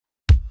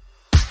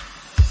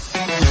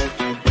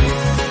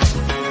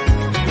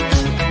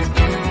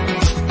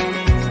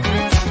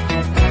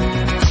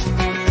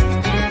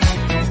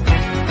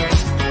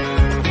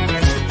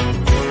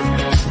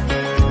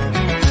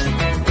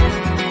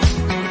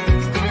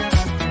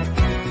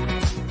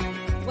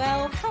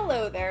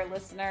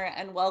listener,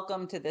 and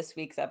welcome to this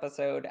week's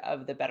episode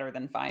of the Better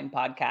Than Fine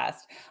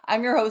podcast.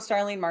 I'm your host,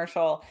 Arlene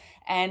Marshall,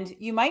 and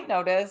you might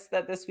notice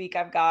that this week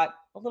I've got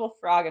a little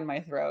frog in my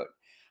throat.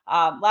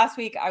 Last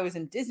week, I was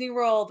in Disney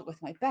World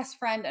with my best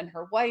friend and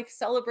her wife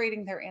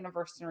celebrating their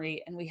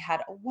anniversary, and we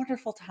had a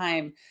wonderful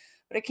time.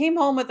 But I came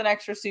home with an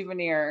extra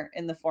souvenir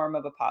in the form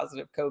of a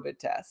positive COVID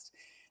test.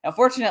 Now,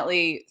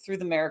 fortunately, through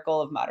the miracle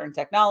of modern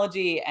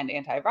technology and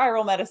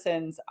antiviral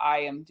medicines, I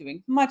am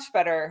doing much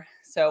better.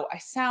 So I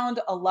sound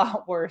a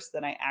lot worse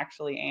than I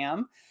actually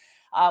am,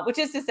 which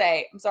is to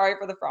say, I'm sorry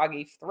for the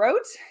froggy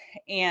throat.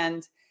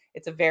 And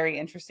it's a very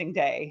interesting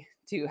day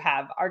to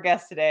have our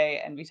guest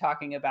today and be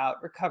talking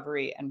about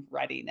recovery and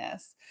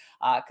readiness,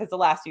 because the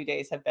last few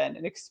days have been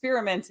an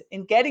experiment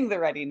in getting the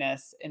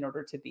readiness in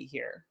order to be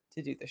here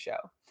to do the show.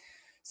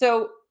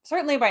 So,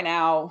 certainly by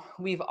now,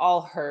 we've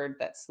all heard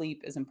that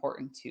sleep is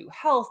important to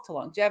health, to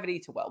longevity,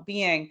 to well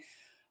being.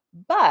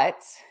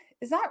 But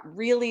is that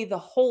really the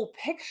whole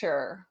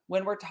picture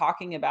when we're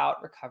talking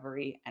about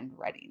recovery and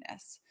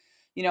readiness?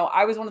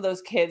 I was one of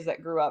those kids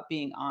that grew up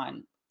being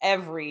on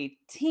every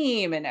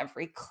team and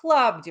every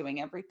club,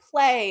 doing every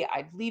play.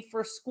 I'd leave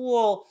for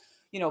school,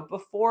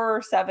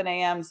 before 7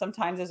 a.m.,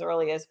 sometimes as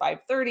early as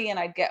 5:30, and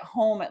I'd get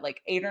home at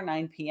like 8 or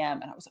 9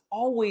 p.m. And I was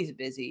always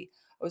busy.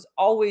 I was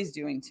always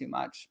doing too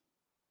much.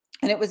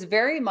 And it was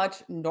very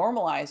much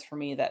normalized for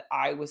me that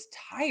I was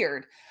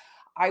tired.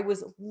 I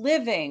was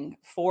living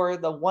for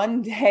the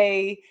one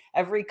day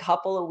every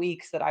couple of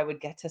weeks that I would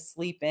get to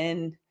sleep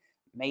in,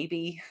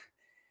 maybe.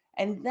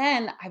 And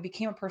then I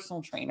became a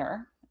personal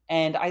trainer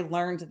and I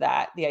learned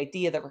that the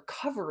idea that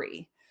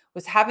recovery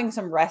was having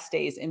some rest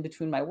days in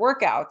between my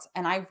workouts.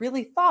 And I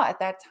really thought at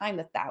that time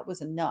that that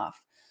was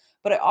enough.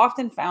 But I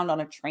often found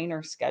on a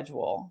trainer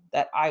schedule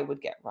that I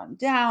would get run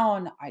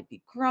down, I'd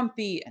be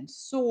grumpy and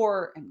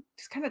sore and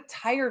just kind of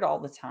tired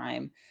all the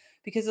time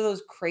because of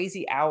those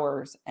crazy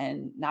hours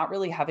and not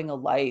really having a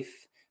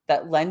life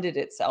that lended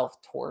itself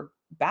toward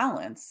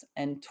balance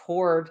and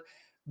toward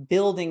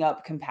building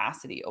up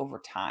capacity over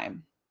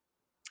time.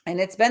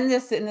 And it's been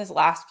this in this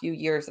last few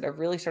years that I've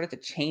really started to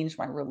change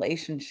my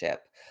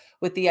relationship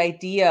with the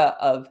idea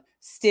of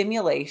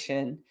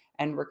stimulation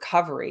and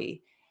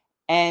recovery,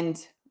 and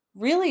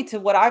really to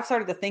what I've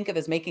started to think of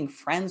as making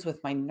friends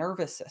with my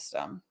nervous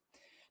system.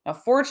 Now,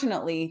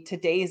 fortunately,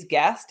 today's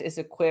guest is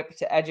equipped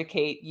to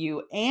educate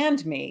you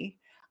and me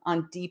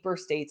on deeper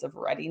states of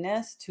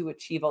readiness to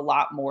achieve a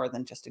lot more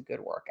than just a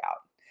good workout.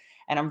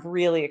 And I'm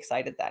really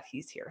excited that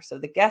he's here. So,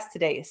 the guest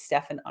today is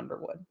Stefan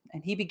Underwood,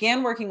 and he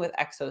began working with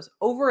Exos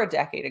over a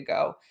decade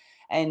ago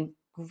and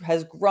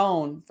has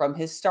grown from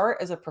his start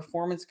as a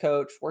performance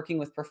coach working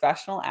with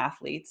professional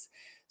athletes,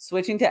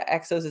 switching to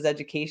Exos'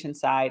 education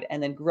side,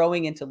 and then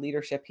growing into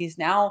leadership. He's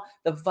now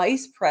the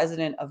vice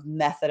president of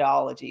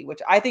methodology,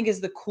 which I think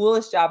is the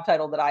coolest job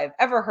title that I have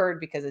ever heard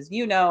because, as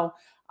you know,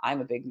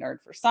 I'm a big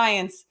nerd for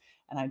science.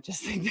 And I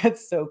just think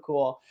that's so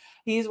cool.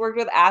 He's worked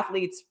with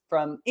athletes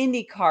from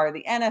IndyCar,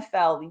 the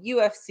NFL, the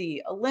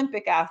UFC,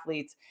 Olympic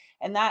athletes,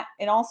 and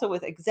also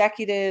with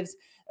executives,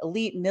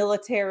 elite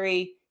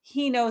military.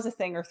 He knows a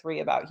thing or three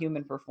about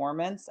human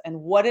performance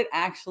and what it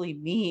actually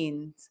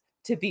means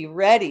to be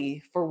ready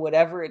for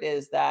whatever it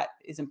is that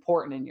is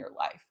important in your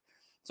life.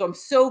 So I'm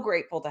so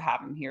grateful to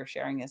have him here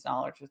sharing his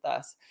knowledge with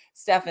us.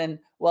 Stefan,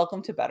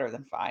 welcome to Better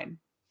Than Fine.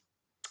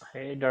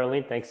 Hey,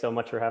 Darlene, thanks so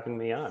much for having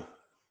me on.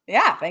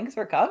 Yeah, thanks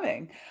for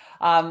coming.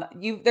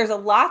 There's a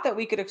lot that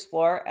we could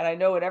explore, and I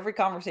know in every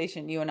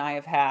conversation you and I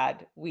have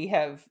had, we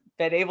have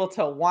been able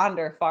to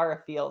wander far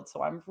afield.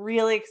 So I'm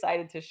really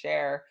excited to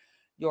share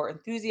your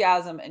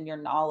enthusiasm and your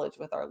knowledge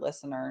with our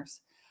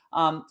listeners.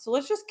 So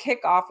let's just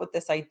kick off with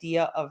this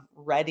idea of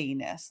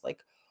readiness.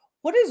 Like,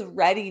 what does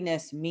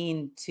readiness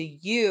mean to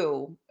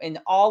you in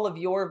all of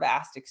your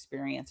vast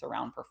experience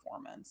around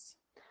performance?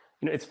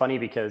 It's funny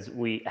because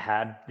we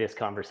had this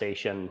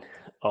conversation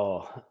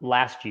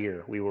last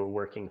year. We were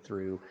working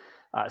through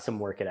some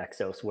work at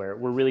Exos where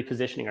we're really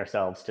positioning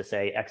ourselves to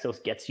say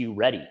Exos gets you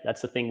ready.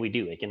 That's the thing we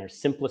do. Like in our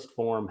simplest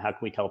form, how can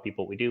we tell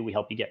people what we do? We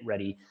help you get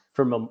ready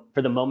for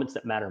the moments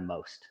that matter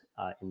most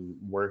in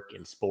work,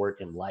 in sport,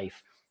 in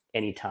life,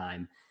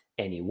 anytime,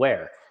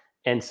 anywhere.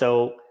 And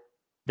so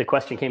the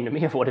question came to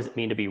me of what does it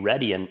mean to be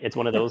ready? And it's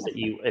one of those that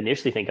you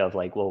initially think of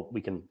like, well,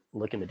 we can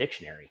look in the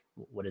dictionary.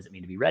 What does it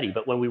mean to be ready?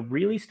 But when we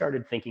really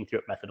started thinking through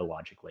it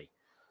methodologically,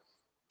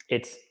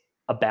 it's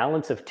a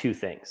balance of two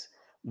things.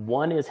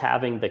 One is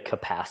having the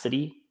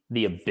capacity,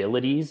 the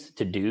abilities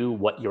to do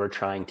what you're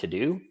trying to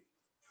do.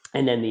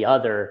 And then the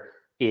other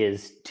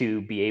is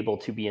to be able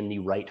to be in the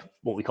right,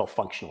 what we call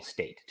functional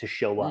state, to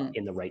show up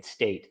in the right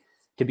state,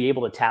 to be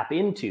able to tap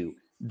into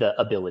the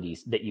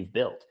abilities that you've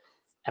built.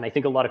 And I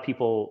think a lot of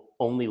people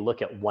only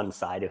look at one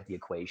side of the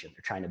equation.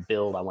 They're trying to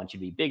build, I want you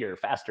to be bigger,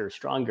 faster,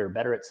 stronger,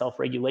 better at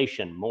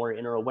self-regulation, more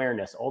inner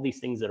awareness, all these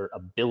things that are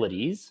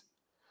abilities.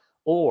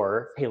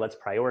 Or, hey, let's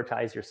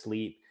prioritize your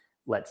sleep.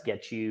 Let's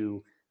get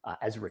you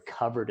as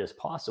recovered as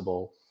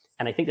possible.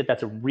 And I think that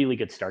that's a really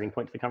good starting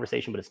point for the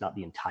conversation, but it's not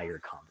the entire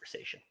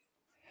conversation.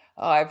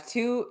 Oh, I have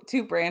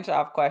two branch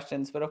off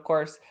questions, but of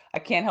course, I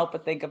can't help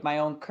but think of my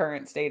own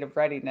current state of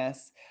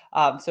readiness.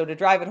 So to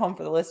drive it home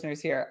for the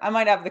listeners here, I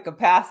might have the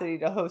capacity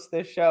to host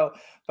this show,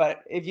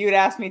 but if you had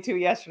asked me to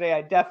yesterday,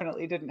 I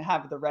definitely didn't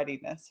have the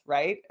readiness,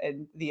 right,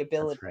 and the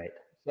ability That's right.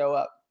 to show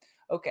up.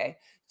 Okay,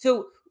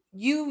 so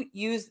you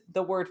use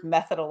the word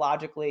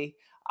methodologically.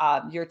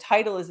 Your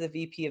title is the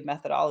VP of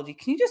Methodology.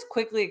 Can you just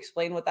quickly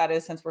explain what that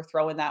is, since we're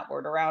throwing that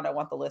word around? I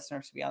want the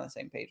listeners to be on the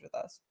same page with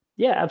us.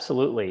 Yeah,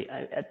 absolutely.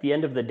 At the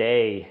end of the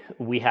day,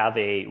 we have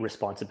a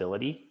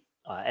responsibility.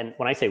 And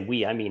when I say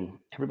we, I mean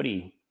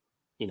everybody,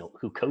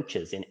 who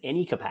coaches in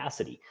any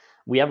capacity.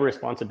 We have a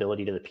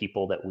responsibility to the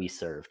people that we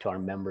serve, to our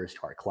members,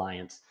 to our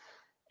clients.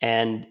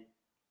 And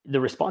the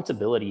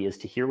responsibility is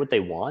to hear what they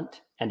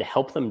want and to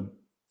help them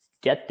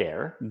get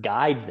there,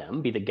 guide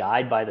them, be the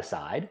guide by the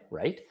side,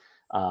 right?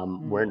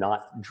 We're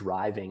not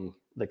driving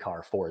the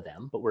car for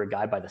them, but we're a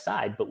guide by the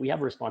side. But we have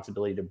a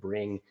responsibility to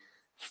bring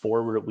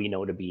forward what we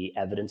know to be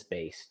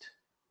evidence-based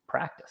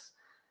practice.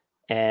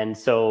 And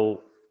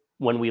so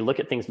when we look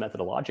at things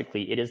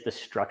methodologically, it is the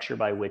structure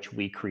by which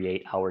we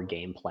create our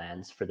game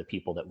plans for the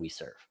people that we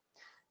serve.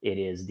 It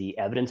is the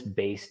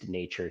evidence-based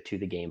nature to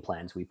the game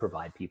plans we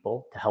provide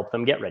people to help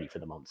them get ready for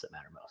the moments that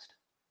matter most.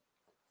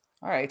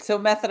 All right. So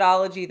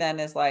methodology then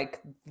is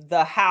like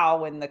the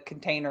how in the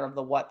container of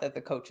the what that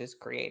the coach is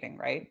creating,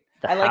 right?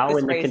 The I like how this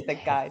in the phrase, the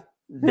guide.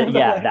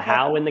 the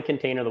how in the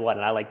container, the what,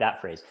 and I like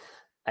that phrase.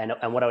 And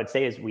what I would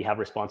say is we have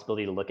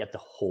responsibility to look at the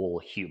whole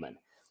human.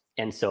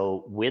 And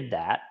so with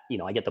that,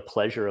 I get the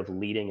pleasure of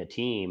leading a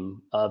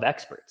team of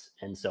experts.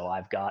 And so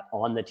I've got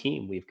on the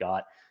team, we've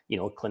got,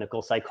 a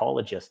clinical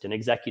psychologist, an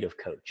executive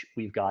coach.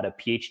 We've got a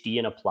PhD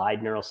in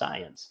applied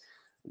neuroscience.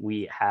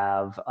 We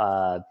have,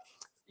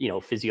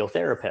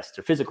 physiotherapists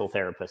or physical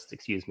therapists,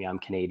 excuse me. I'm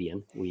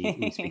Canadian.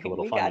 We speak a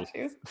little We funny. got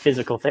you.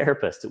 Physical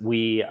therapists.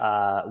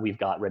 We've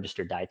got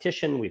registered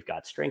dietitian. We've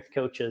got strength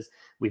coaches.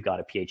 We've got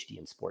a PhD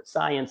in sports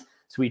science.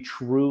 So we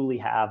truly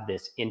have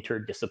this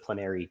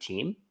interdisciplinary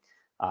team.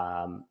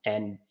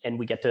 And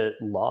we get to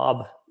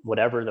lob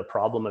whatever the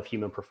problem of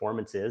human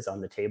performance is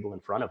on the table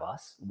in front of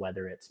us,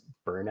 whether it's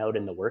burnout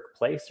in the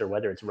workplace or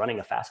whether it's running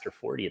a faster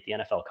 40 at the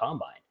NFL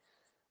Combine.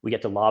 We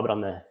get to lob it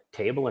on the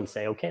table and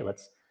say, okay,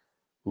 let's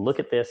look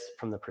at this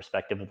from the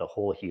perspective of the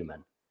whole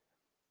human.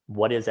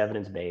 What is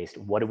evidence-based?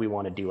 What do we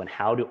want to do? And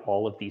how do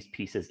all of these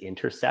pieces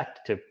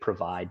intersect to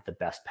provide the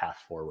best path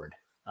forward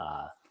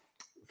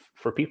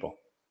for people?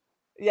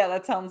 Yeah,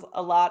 that sounds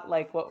a lot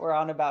like what we're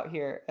on about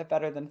here at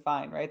Better Than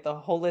Fine, right? The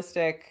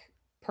holistic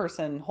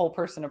whole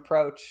person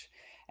approach,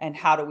 and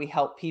how do we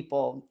help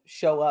people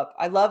show up?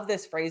 I love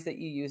this phrase that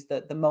you use,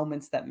 the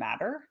moments that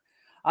matter.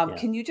 Yeah.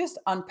 Can you just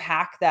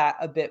unpack that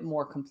a bit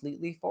more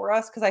completely for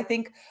us? Because I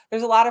think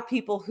there's a lot of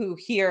people who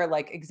hear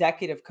like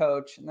executive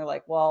coach and they're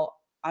like, well,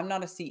 I'm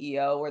not a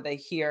CEO, or they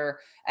hear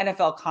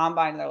NFL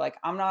Combine and they're like,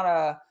 I'm not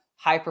a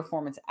high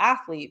performance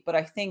athlete. But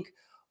I think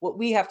what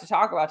we have to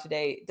talk about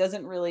today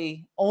doesn't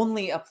really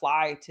only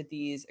apply to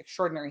these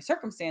extraordinary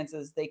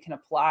circumstances. They can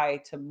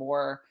apply to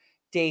more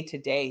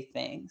day-to-day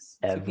things.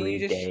 So can you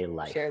just Everyday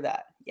life. share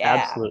that? Yeah.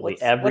 Absolutely.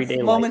 What's Everyday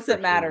life moments for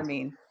that matter humans.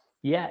 mean?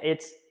 Yeah,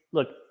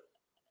 look,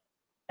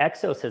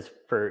 Exos has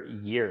for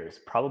years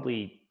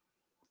probably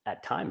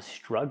at times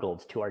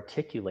struggled to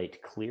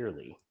articulate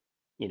clearly,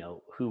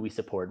 who we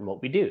support and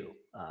what we do.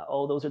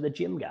 Those are the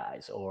gym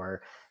guys,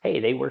 or hey,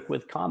 they work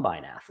with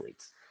combine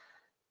athletes.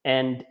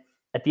 And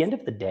at the end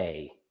of the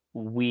day,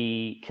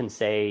 we can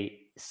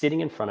say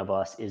sitting in front of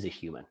us is a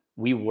human.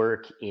 We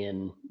work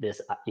in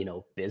this,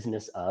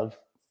 business of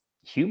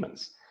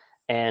humans.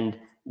 And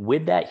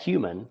with that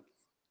human,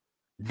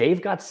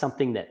 they've got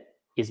something that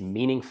is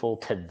meaningful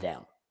to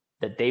them,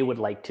 that they would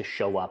like to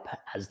show up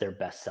as their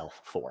best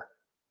self for,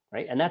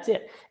 right? And that's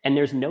it. And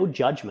there's no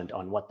judgment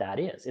on what that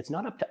is. It's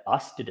not up to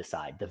us to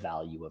decide the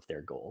value of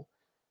their goal.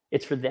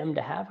 It's for them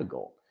to have a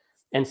goal.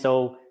 And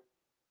so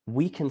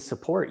we can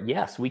support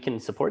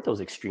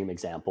those extreme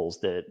examples,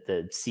 the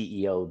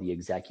CEO, the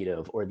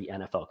executive, or the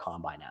NFL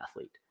Combine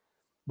athlete.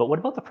 But what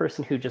about the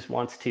person who just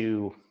wants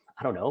to,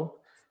 I don't know,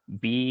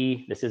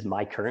 this is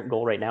my current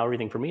goal right now,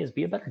 everything for me is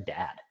be a better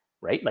dad,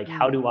 right? Like,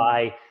 how do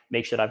I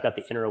make sure that I've got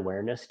the inner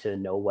awareness to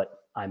know what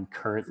I'm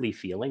currently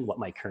feeling, what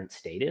my current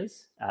state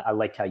is? I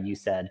liked how you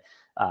said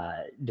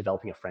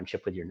developing a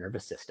friendship with your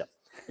nervous system,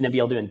 and then be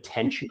able to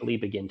intentionally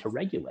begin to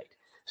regulate,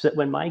 so that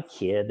when my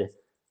kid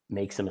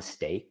makes a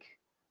mistake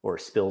or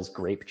spills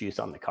grape juice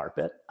on the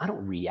carpet, I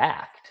don't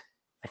react.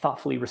 I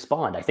thoughtfully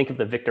respond. I think of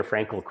the Viktor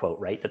Frankl quote,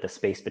 right? That the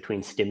space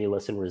between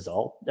stimulus and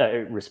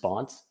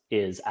response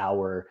is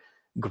our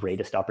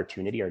greatest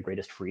opportunity, our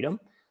greatest freedom.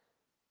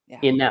 Yeah.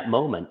 In that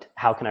moment,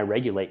 how can I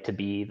regulate to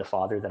be the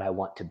father that I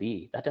want to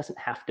be? That doesn't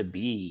have to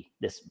be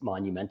this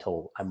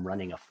monumental, I'm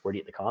running a 40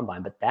 at the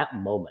combine, but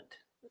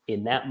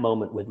in that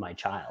moment with my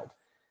child,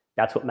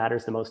 that's what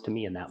matters the most to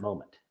me in that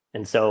moment.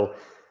 And so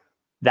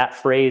that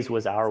phrase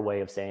was our way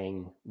of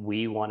saying,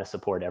 we want to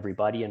support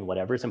everybody and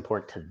whatever's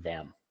important to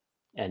them.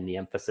 And the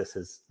emphasis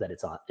is that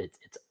it's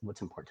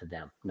what's important to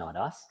them, not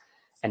us.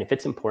 And if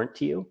it's important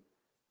to you,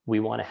 We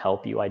want to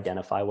help you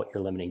identify what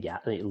your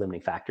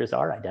limiting factors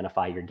are,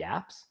 identify your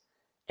gaps,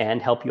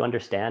 and help you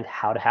understand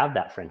how to have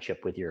that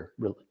friendship with your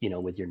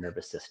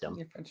nervous system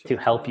to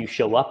help you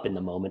show up in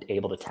the moment,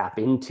 able to tap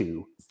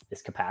into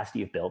this capacity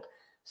you've built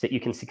so that you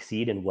can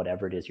succeed in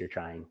whatever it is you're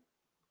trying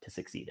to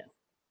succeed in.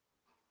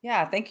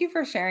 Yeah, thank you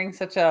for sharing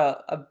such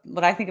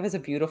what I think of as a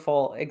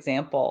beautiful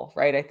example,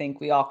 right? I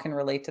think we all can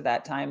relate to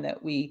that time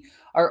that we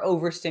are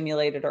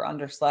overstimulated or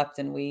underslept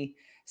and we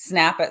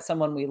snap at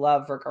someone we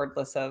love,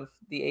 regardless of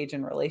the age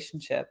and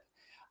relationship.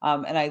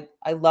 And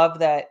I love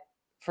that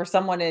for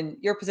someone in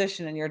your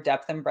position and your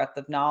depth and breadth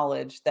of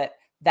knowledge,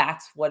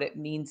 that's what it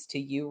means to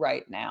you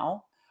right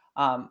now.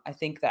 I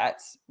think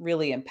that's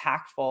really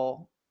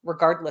impactful,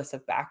 regardless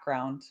of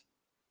background.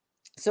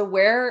 So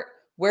where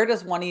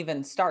does one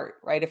even start,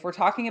 right? If we're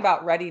talking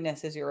about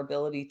readiness as your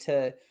ability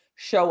to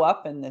show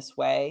up in this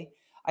way,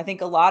 I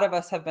think a lot of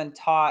us have been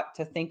taught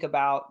to think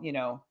about,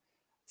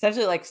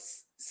 essentially like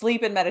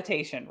sleep and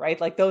meditation, right?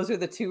 Like those are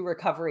the two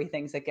recovery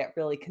things that get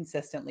really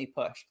consistently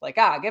pushed. Like,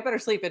 get better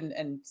sleep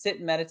and sit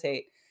and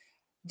meditate.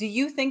 Do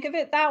you think of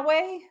it that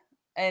way?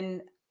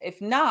 And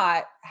if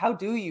not, how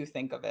do you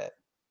think of it?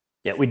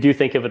 Yeah, we do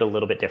think of it a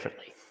little bit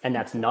differently. And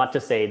that's not to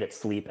say that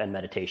sleep and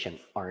meditation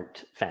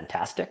aren't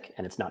fantastic.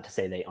 And it's not to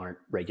say they aren't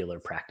regular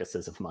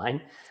practices of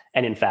mine.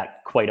 And in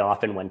fact, quite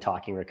often when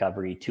talking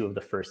recovery, two of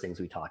the first things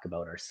we talk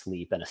about are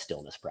sleep and a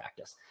stillness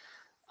practice.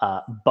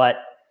 But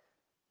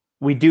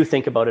we do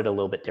think about it a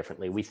little bit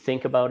differently. We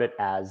think about it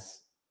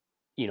as,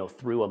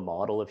 through a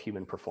model of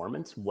human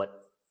performance,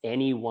 what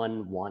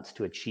anyone wants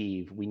to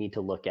achieve, we need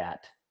to look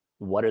at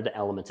what are the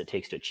elements it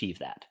takes to achieve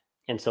that.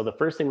 And so the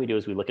first thing we do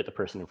is we look at the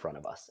person in front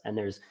of us. And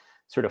there's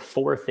sort of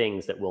four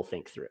things that we'll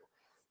think through.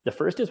 The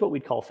first is what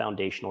we'd call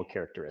foundational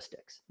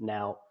characteristics.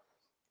 Now,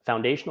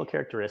 foundational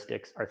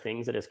characteristics are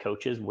things that as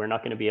coaches, we're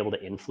not going to be able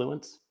to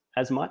influence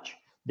as much.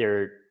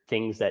 They're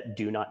things that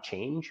do not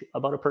change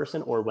about a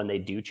person, or when they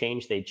do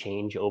change, they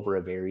change over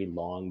a very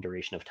long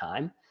duration of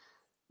time.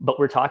 But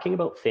we're talking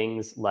about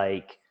things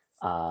like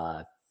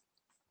their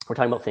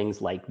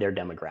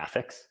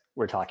demographics.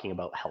 We're talking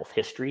about health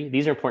history.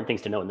 These are important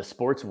things to know. In the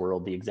sports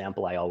world, the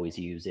example I always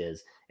use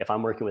is if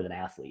I'm working with an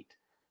athlete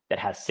that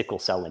has sickle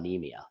cell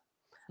anemia,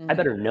 I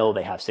better know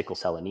they have sickle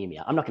cell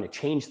anemia. I'm not going to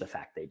change the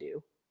fact they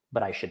do,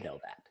 but I should know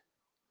that.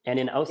 And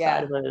in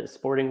outside of the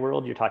sporting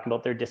world, you're talking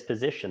about their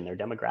disposition, their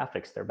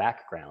demographics, their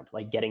background,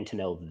 like getting to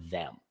know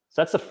them.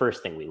 So that's the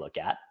first thing we look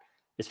at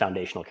is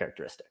foundational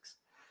characteristics.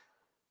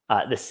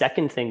 The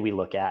second thing we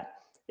look at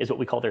is what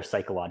we call their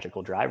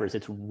psychological drivers.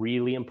 It's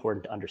really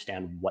important to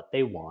understand what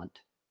they want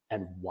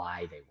and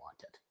why they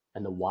want it.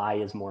 And the why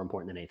is more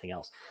important than anything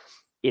else.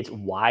 It's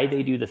why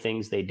they do the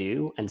things they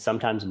do, and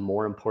sometimes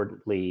more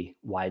importantly,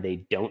 why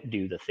they don't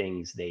do the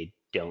things they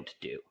don't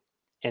do.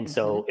 And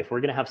so if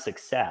we're going to have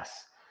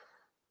success,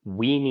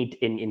 we need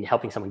in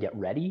helping someone get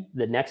ready,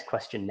 the next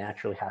question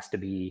naturally has to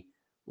be,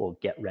 well,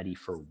 get ready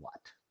for what,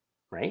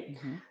 right?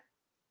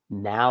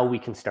 Now we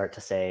can start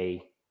to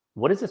say,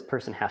 what does this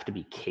person have to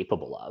be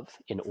capable of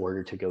in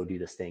order to go do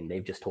this thing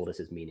they've just told us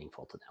is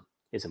meaningful to them,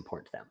 is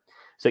important to them?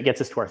 So it gets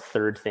us to our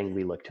third thing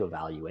we look to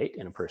evaluate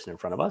in a person in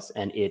front of us,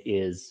 and it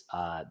is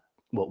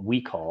what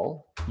we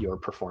call your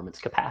performance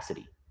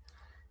capacity.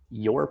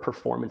 Your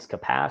performance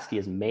capacity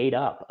is made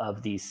up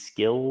of these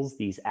skills,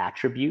 these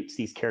attributes,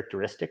 these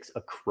characteristics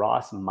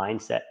across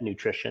mindset,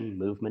 nutrition,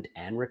 movement,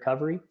 and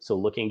recovery. So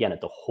looking again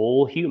at the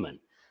whole human,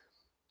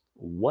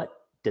 what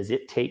does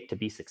it take to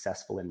be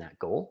successful in that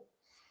goal?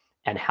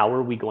 And how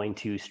are we going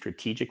to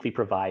strategically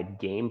provide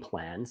game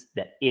plans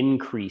that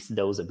increase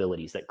those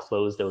abilities, that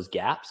close those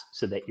gaps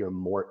so that you're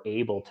more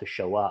able to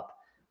show up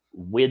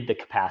with the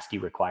capacity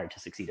required to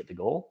succeed at the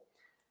goal?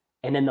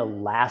 And then the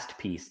last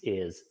piece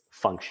is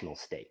functional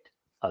state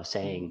of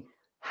saying,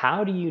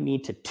 how do you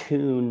need to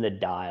tune the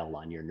dial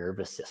on your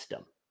nervous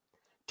system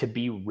to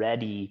be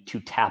ready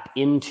to tap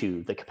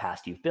into the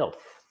capacity you've built?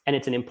 And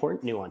it's an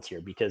important nuance here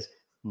because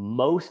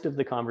most of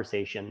the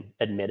conversation,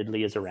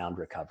 admittedly, is around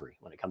recovery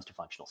when it comes to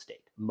functional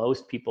state.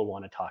 Most people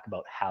want to talk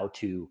about how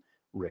to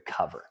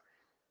recover.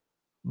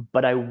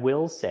 But I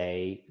will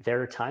say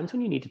there are times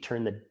when you need to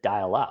turn the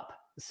dial up.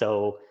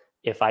 So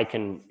if I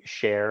can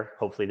share,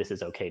 hopefully this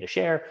is okay to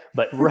share,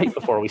 but right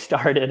before we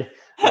started,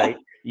 right,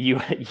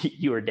 you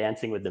were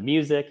dancing with the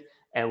music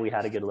and we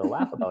had a good little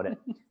laugh about it.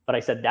 But I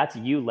said, that's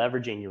you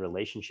leveraging your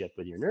relationship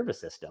with your nervous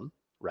system,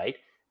 right?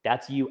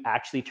 That's you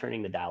actually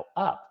turning the dial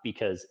up,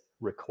 because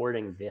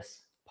recording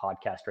this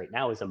podcast right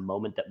now is a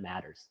moment that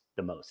matters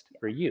the most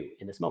for you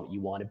in this moment. You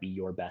want to be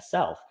your best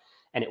self.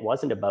 And it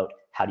wasn't about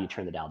how do you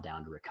turn the dial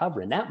down to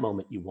recover. In that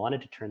moment, you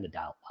wanted to turn the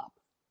dial up.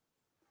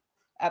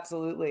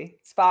 Absolutely.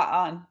 Spot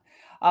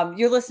on.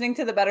 You're listening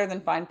to the Better Than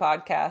Fine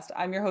podcast.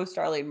 I'm your host,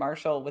 Arlene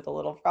Marshall, with a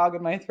little frog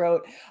in my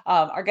throat.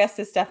 Our guest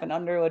is Stefan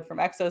Underwood from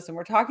Exos, and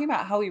we're talking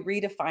about how we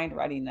redefine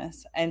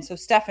readiness. And so,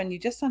 Stefan, you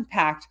just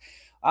unpacked.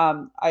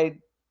 A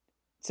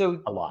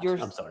lot.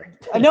 I'm sorry.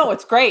 No,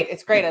 it's great.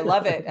 It's great. I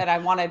love it. And I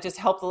want to just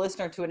help the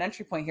listener to an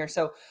entry point here.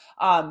 So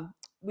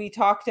we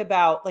talked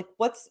about like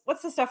what's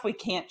the stuff we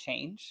can't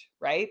change,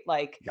 right?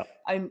 Like Yep.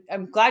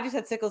 I'm glad you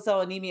said sickle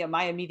cell anemia.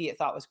 My immediate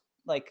thought was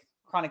like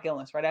chronic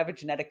illness, right? I have a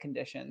genetic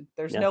condition.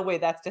 There's Yeah. no way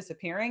that's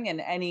disappearing, and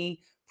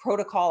any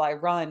protocol I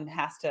run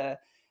has to,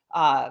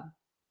 uh,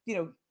 you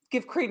know,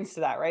 give credence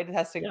to that, right? It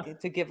has Yeah.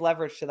 to give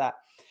leverage to that.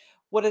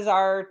 What is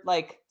our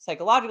like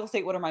psychological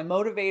state? What are my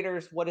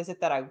motivators? What is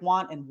it that I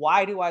want, and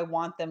why do I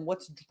want them?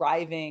 What's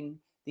driving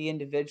the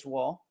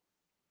individual?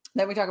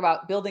 Then we talk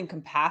about building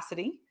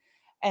capacity.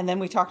 And then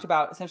we talked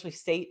about essentially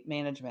state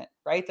management,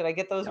 right? Did I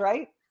get those Yep.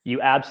 right?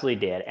 You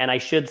absolutely did. And I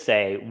should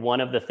say, one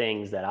of the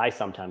things that I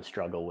sometimes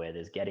struggle with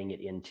is getting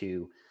it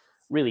into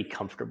really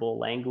comfortable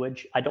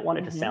language. I don't want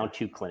it to Hmm. sound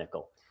too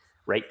clinical,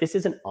 right? This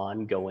is an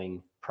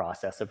ongoing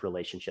process of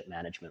relationship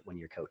management when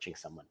you're coaching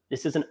someone.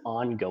 This is an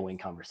ongoing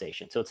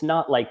conversation. So it's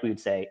not like we would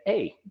say,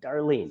 hey,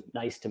 Darlene,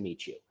 nice to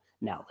meet you.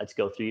 Now let's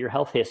go through your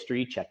health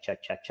history. Check,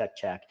 check, check, check,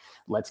 check.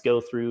 Let's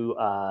go through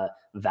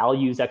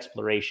values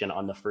exploration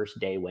on the first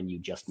day when you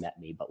just met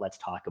me. But let's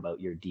talk about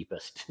your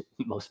deepest,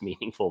 most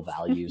meaningful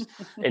values.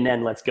 And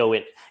then let's go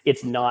in.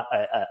 It's not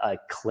a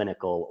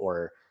clinical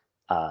or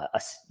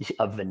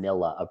a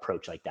vanilla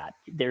approach like that.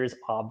 There is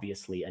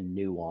obviously a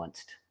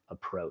nuanced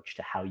approach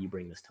to how you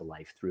bring this to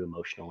life through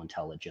emotional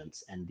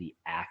intelligence and the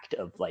act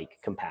of like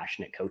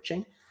compassionate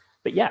coaching.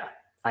 But yeah,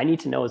 I need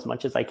to know as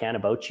much as I can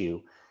about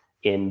you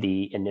in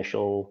the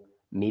initial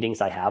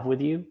meetings I have with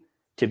you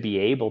to be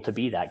able to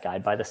be that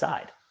guide by the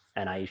side.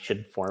 And I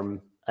should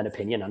form an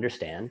opinion,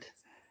 understand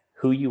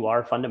who you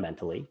are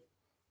fundamentally,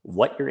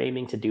 what you're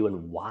aiming to do,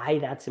 and why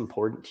that's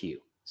important to you,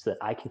 so that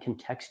I can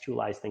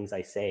contextualize things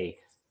I say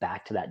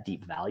back to that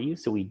deep value.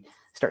 So we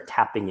start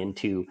tapping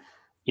into,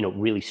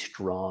 really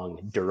strong,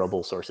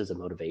 durable sources of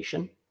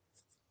motivation.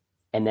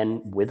 And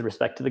then with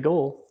respect to the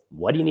goal,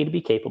 what do you need to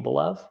be capable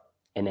of?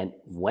 And then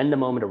when the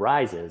moment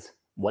arises,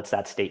 what's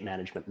that state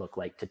management look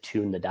like to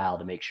tune the dial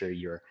to make sure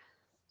you're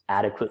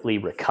adequately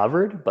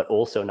recovered, but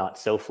also not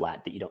so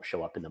flat that you don't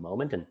show up in the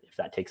moment. And if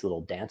that takes a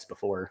little dance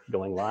before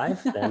going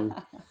live, then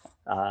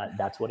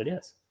that's what it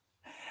is.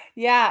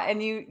 Yeah,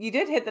 and you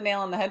did hit the nail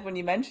on the head when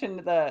you mentioned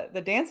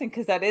the dancing,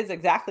 because that is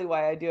exactly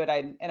why I do it.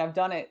 I've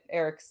done it.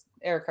 Eric,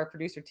 our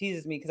producer,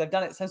 teases me because I've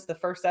done it since the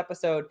first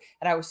episode,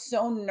 and I was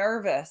so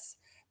nervous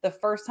the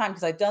first time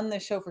because I'd done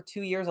this show for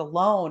 2 years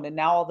alone, and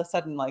now all of a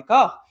sudden, like,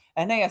 oh,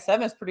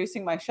 NASM is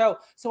producing my show,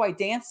 so I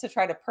danced to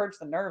try to purge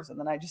the nerves, and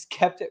then I just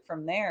kept it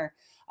from there.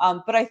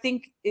 But I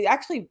think it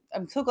actually,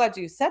 I'm so glad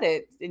you said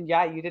it, and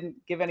yeah, you didn't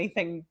give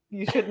anything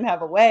you shouldn't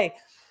have away,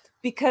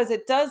 because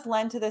it does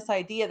lend to this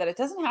idea that it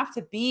doesn't have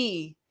to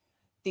be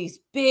these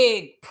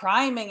big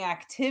priming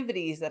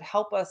activities that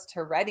help us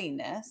to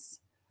readiness,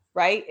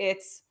 right?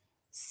 It's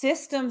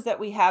systems that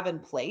we have in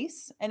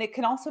place. And it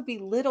can also be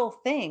little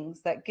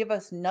things that give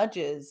us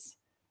nudges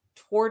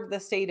toward the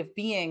state of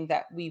being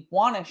that we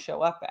want to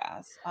show up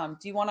as.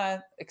 Do you want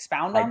to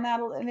expound I, on that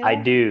a I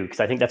little? do,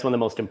 because I think that's one of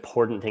the most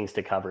important things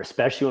to cover,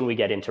 especially when we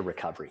get into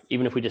recovery,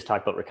 even if we just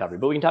talk about recovery,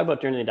 but we can talk about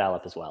turning the dial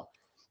up as well.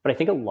 But I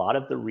think a lot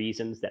of the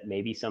reasons that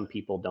maybe some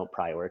people don't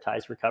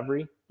prioritize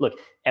recovery, look,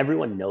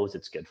 everyone knows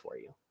it's good for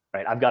you,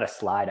 right? I've got a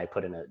slide I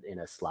put in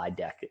a slide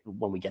deck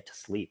when we get to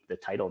sleep. The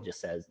title just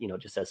says,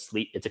 just says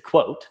sleep. It's a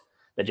quote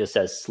that just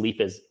says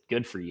sleep is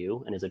good for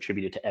you and is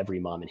attributed to every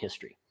mom in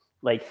history.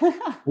 Like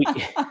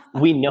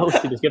we know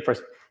sleep is good for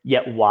us,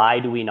 yet why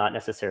do we not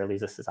necessarily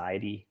as a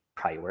society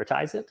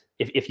prioritize it?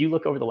 If you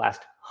look over the last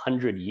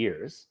 100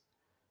 years,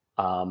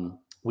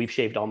 we've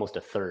shaved almost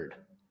a third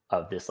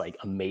of this like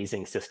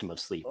amazing system of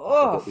sleep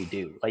of what we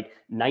do. Like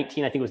I think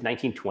it was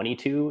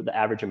 1922, the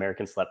average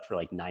American slept for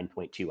like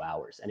 9.2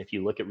 hours. And if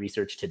you look at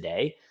research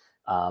today,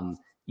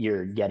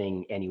 you're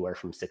getting anywhere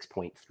from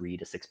 6.3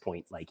 to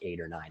 6.8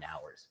 or 9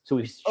 hours. So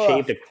we've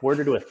shaved a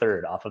quarter to a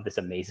third off of this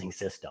amazing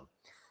system.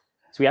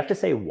 So we have to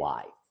say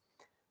why.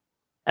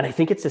 And I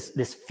think it's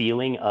this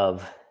feeling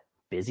of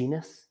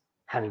busyness,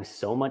 having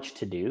so much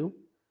to do,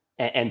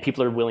 and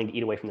people are willing to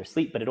eat away from their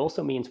sleep. But it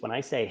also means when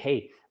I say,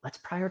 hey, let's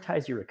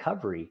prioritize your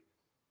recovery,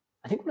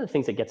 I think one of the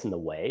things that gets in the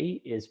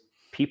way is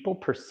people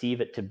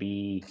perceive it to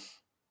be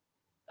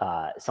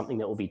something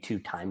that will be too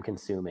time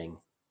consuming,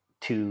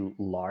 too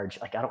large.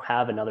 Like I don't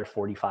have another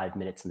 45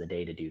 minutes in the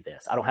day to do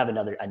this. I don't have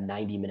another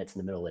 90 minutes in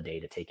the middle of the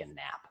day to take a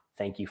nap.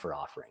 Thank you for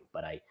offering,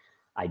 but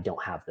I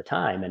don't have the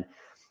time. And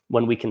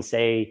when we can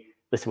say,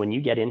 listen, when you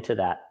get into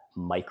that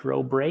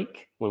micro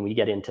break, when we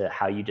get into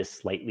how you just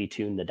slightly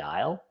tune the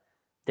dial,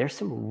 there's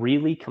some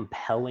really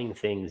compelling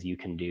things you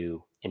can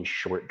do in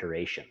short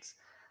durations.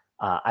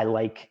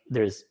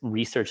 There's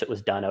research that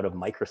was done out of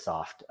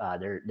Microsoft,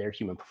 their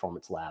human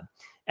performance lab,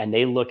 and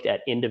they looked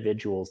at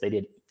individuals. They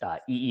did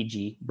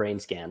EEG brain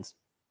scans,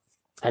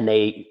 and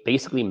they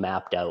basically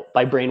mapped out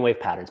by brainwave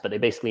patterns, but they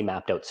basically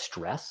mapped out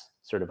stress,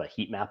 sort of a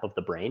heat map of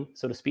the brain,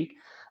 so to speak,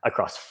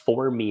 across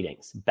 4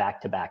 meetings,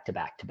 back to back to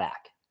back to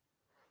back.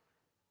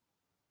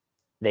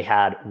 They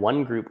had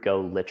one group go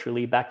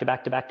literally back to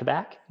back to back to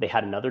back. They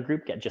had another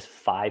group get just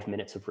 5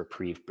 minutes of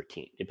reprieve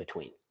in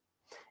between.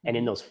 And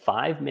in those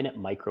 5-minute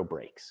micro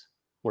breaks,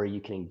 where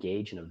you can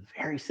engage in a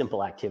very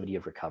simple activity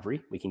of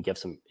recovery. We can give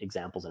some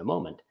examples in a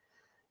moment.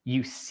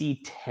 You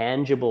see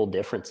tangible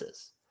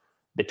differences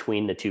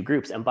between the two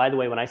groups. And by the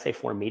way, when I say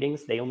 4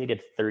 meetings, they only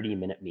did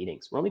 30-minute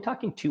meetings. We're only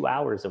talking 2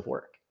 hours of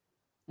work.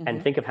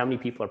 And think of how many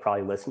people are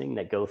probably listening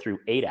that go through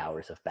 8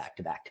 hours of back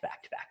to back to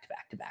back to back to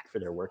back to back for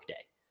their workday.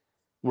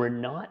 We're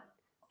not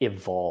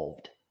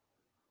evolved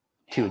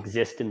to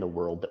exist in the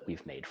world that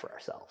we've made for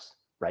ourselves,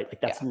 right? Like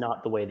that's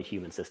not the way the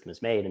human system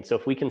is made. And so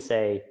if we can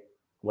say,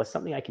 what's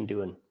something I can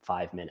do in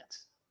 5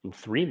 minutes, in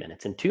 3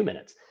 minutes, in 2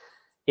 minutes,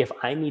 if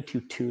I need to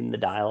tune the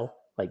dial,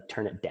 like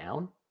turn it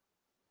down,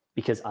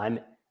 because I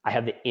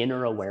have the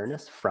inner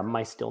awareness from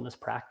my stillness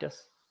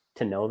practice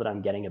to know that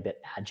I'm getting a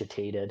bit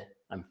agitated,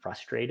 I'm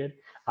frustrated.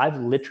 I've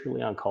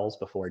literally on calls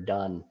before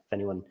done, if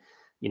anyone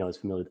is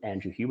familiar with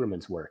Andrew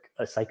Huberman's work,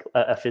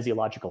 a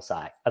physiological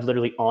sigh. I've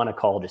literally on a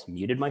call just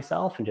muted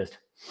myself and just.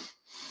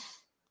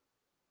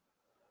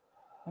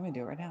 Let me do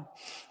it right now.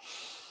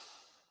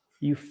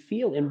 You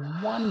feel in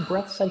one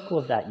breath cycle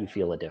of that, you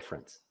feel a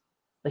difference.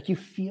 Like you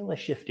feel a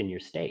shift in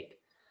your state.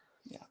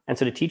 Yeah. And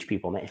so to teach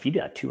people, man, if you do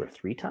that 2 or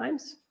 3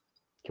 times,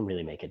 it can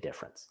really make a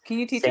difference. Can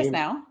you teach us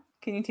now?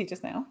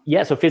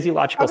 Yeah. So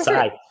physiological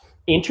sigh.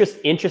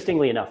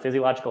 Interestingly enough,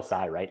 physiological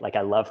sigh, right? Like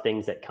I love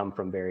things that come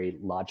from very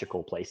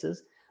logical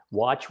places.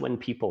 Watch when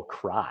people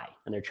cry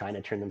and they're trying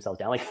to turn themselves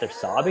down, like they're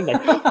sobbing,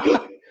 like,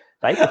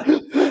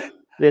 right?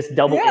 This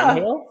double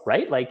inhale,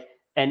 right? Like,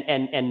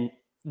 and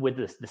with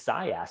the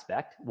sigh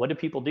aspect, what do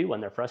people do when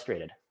they're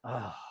frustrated?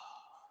 Oh,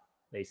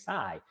 they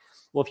sigh.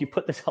 Well, if you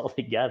put this all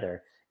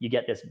together, you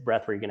get this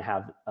breath where you're going to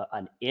have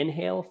an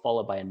inhale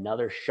followed by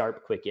another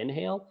sharp, quick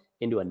inhale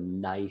into a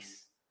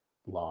nice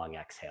long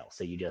exhale.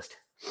 So you just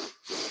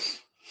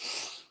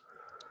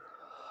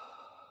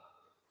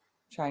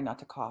trying not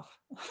to cough.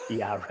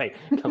 Yeah, right.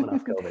 Coming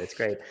off COVID, it's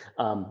great.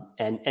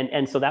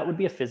 And so that would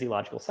be a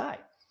physiological sigh.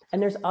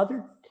 And there's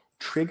other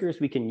triggers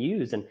we can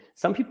use. And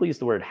some people use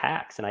the word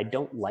hacks, and I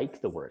don't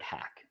like the word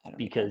hack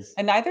because.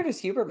 And neither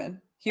does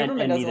Huberman.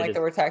 Huberman doesn't like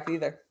the word hack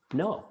either.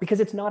 No, because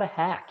it's not a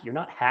hack. You're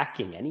not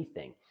hacking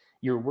anything.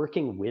 You're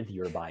working with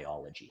your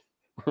biology,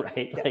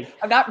 right? Yeah. Like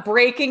I'm not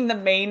breaking the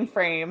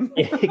mainframe.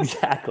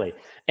 Exactly.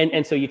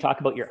 And so you talk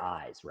about your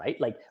eyes,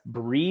 right? Like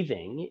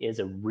breathing is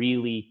a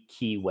really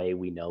key way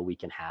we know we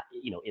can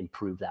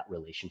improve that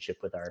relationship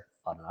with our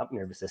autonomic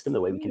nervous system, the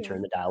way we can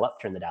turn the dial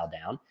up, turn the dial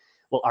down.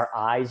 Well, our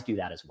eyes do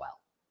that as well.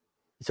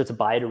 So it's a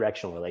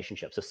bidirectional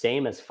relationship. So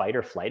same as fight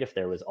or flight, if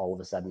there was all of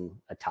a sudden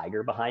a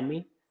tiger behind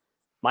me,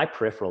 my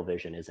peripheral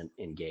vision isn't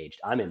engaged.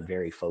 I'm in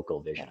very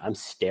focal vision. I'm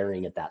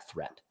staring at that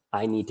threat.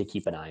 I need to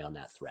keep an eye on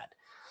that threat.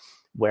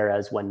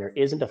 Whereas when there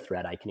isn't a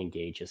threat, I can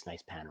engage this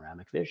nice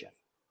panoramic vision.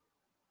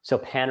 So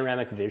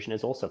panoramic vision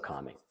is also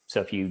calming. So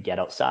if you get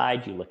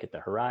outside, you look at the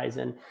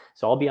horizon.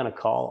 So I'll be on a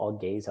call, I'll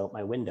gaze out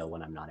my window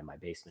when I'm not in my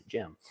basement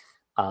gym.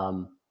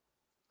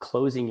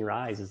 Closing your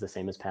eyes is the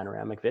same as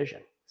panoramic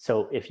vision.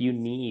 So if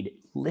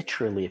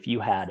you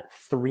had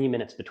 3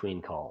 minutes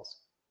between calls,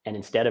 and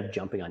instead of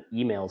jumping on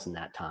emails in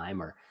that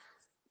time or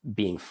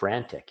being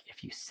frantic,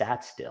 if you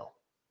sat still,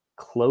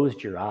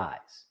 closed your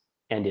eyes,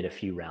 and did a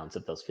few rounds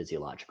of those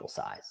physiological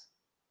sighs,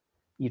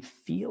 you'd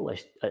feel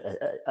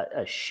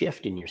a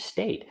shift in your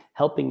state,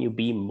 helping you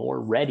be more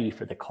ready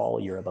for the call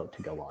you're about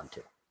to go on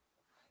to.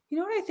 You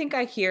know what I think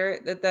I hear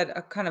that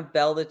a kind of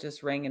bell that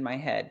just rang in my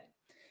head.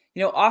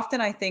 Often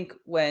I think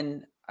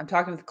when I'm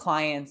talking with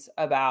clients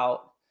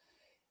about,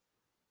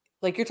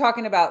 like you're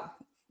talking about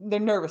the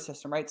nervous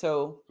system, right?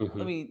 So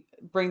let me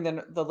bring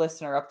the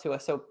listener up to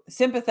us. So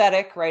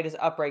sympathetic, right, is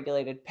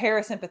upregulated.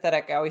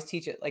 Parasympathetic, I always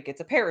teach it like it's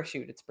a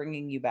parachute. It's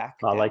bringing you back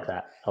down. I like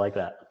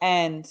that.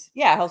 And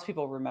yeah, it helps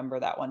people remember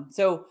that one.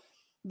 So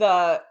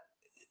the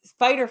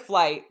fight or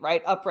flight,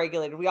 right,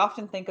 upregulated. We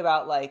often think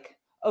about like,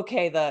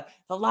 okay, the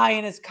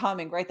lion is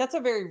coming, right? That's a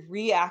very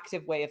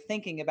reactive way of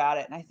thinking about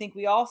it. And I think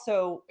we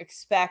also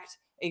expect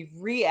a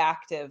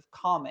reactive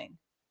calming,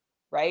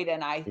 right?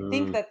 And I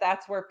think that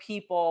that's where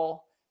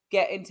people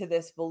get into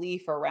this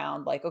belief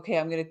around like, okay,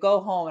 I'm going to go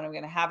home and I'm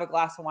going to have a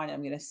glass of wine and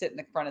I'm going to sit in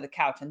the front of the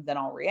couch and then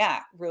I'll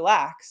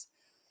relax.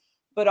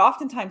 But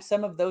oftentimes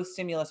some of those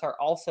stimulus are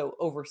also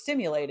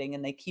overstimulating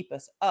and they keep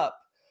us up.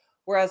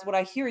 Whereas what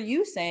I hear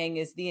you saying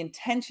is the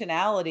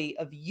intentionality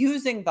of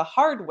using the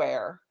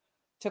hardware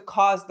to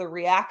cause the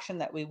reaction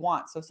that we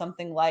want. So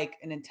something like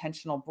an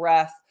intentional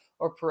breath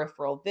or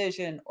peripheral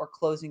vision or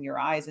closing your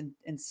eyes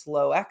in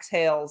slow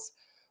exhales,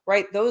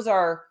 right? Those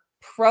are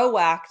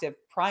proactive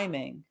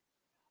priming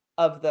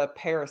of the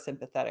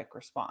parasympathetic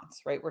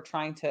response, right? We're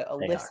trying to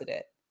elicit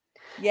it.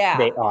 Yeah.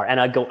 They are. And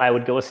I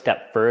would go a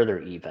step further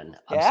even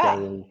of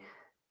saying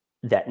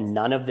that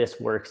none of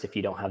this works if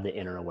you don't have the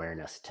inner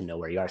awareness to know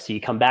where you are. So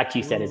you come back to,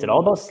 you said, is it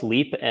all about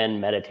sleep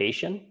and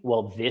meditation?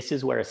 Well, this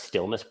is where a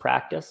stillness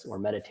practice or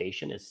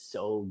meditation is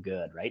so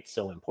good, right?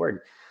 So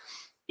important.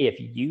 If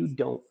you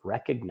don't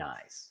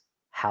recognize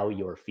how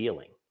you're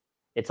feeling,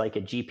 it's like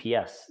a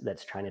GPS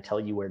that's trying to tell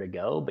you where to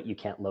go, but you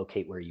can't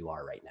locate where you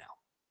are right now.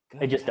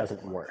 It just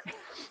doesn't work.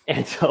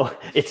 And so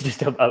it's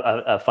just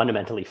a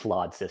fundamentally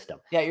flawed system.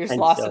 Yeah, you're just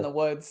lost in the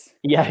woods.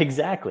 Yeah,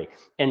 exactly.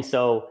 And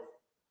so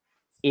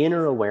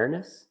inner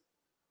awareness,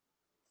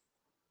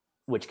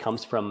 which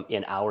comes from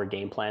in our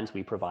game plans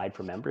we provide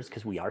for members,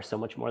 because we are so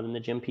much more than the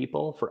gym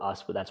people. For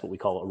us, that's what we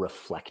call a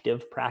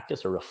reflective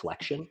practice or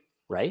reflection,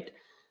 right?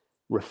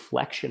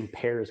 Reflection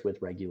pairs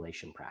with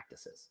regulation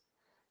practices.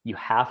 You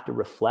have to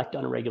reflect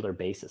on a regular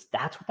basis.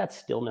 That's what that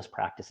stillness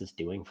practice is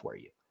doing for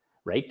you,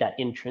 right? That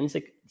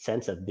intrinsic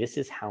sense of this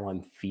is how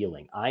I'm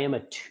feeling. I am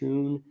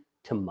attuned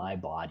to my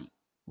body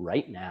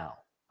right now.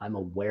 I'm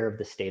aware of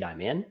the state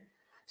I'm in.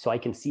 So I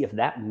can see if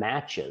that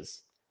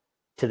matches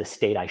to the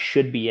state I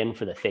should be in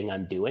for the thing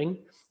I'm doing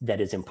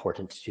that is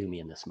important to me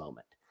in this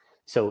moment.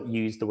 So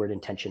use the word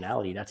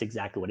intentionality. That's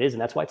exactly what it is.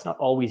 And that's why it's not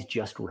always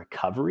just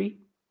recovery.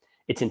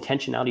 It's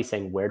intentionality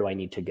saying, where do I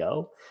need to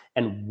go?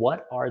 And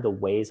what are the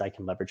ways I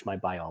can leverage my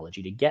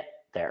biology to get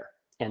there?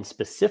 And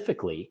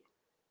specifically,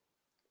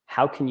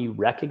 how can you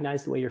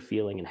recognize the way you're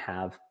feeling and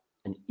have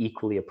an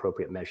equally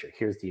appropriate measure?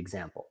 Here's the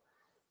example.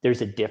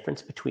 There's a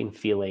difference between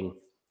feeling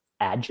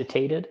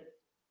agitated,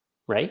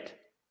 right?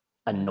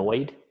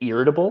 Annoyed,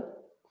 irritable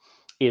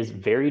is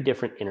very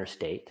different inner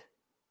state,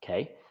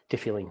 okay, to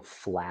feeling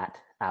flat,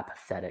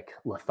 apathetic,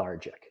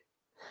 lethargic.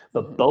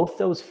 But both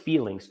those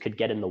feelings could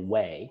get in the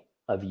way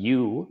of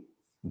you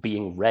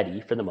being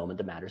ready for the moment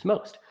that matters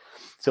most.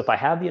 So if I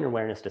have the inner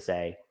awareness to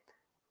say,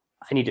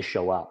 I need to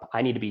show up,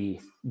 I need to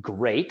be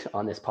great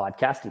on this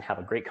podcast and have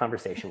a great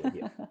conversation with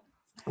you.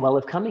 Well,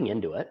 if coming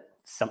into it,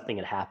 something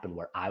had happened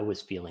where I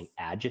was feeling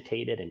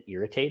agitated and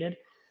irritated,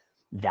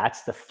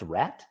 that's the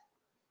threat.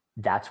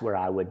 That's where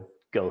I would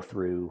go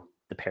through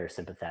the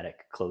parasympathetic,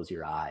 close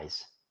your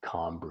eyes,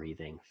 calm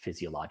breathing,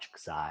 physiologic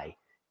sigh,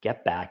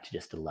 get back to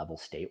just a level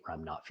state where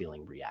I'm not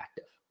feeling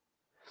reactive.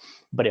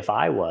 But if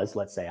I was,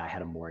 let's say I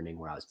had a morning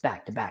where I was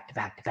back to back to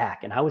back to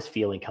back, and I was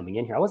feeling coming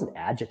in here, I wasn't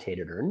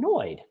agitated or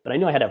annoyed, but I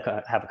knew I had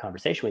to have a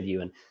conversation with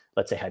you. And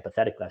let's say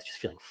hypothetically, I was just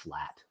feeling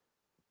flat,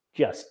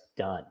 just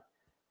done.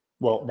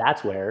 Well,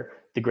 that's where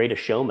The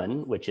Greatest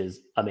Showman, which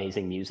is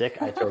amazing music,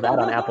 I throw that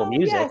on Apple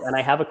Music, yes. And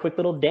I have a quick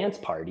little dance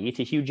party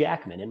to Hugh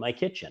Jackman in my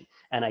kitchen.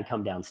 And I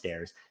come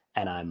downstairs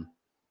and I'm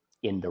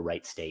in the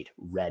right state,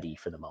 ready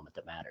for the moment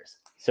that matters.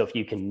 So if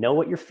you can know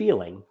what you're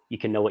feeling, you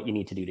can know what you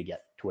need to do to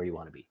get to where you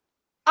want to be.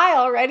 I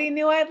already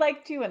knew I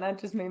liked you, and that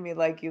just made me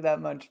like you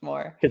that much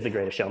more. Because The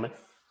Greatest Showman?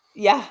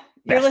 Yeah.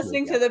 You're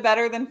listening to the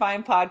Better Than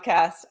Fine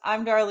podcast.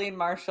 I'm Darlene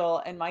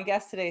Marshall, and my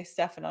guest today is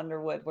Stefan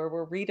Underwood, where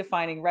we're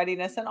redefining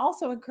readiness and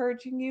also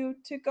encouraging you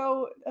to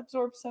go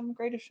absorb some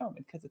Greatest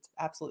Showman because it's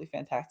absolutely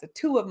fantastic.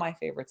 2 of my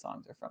favorite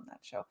songs are from that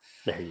show.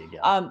 There you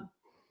go.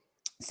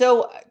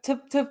 So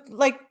to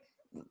like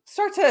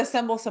start to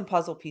assemble some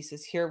puzzle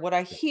pieces here, what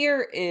I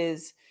hear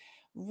is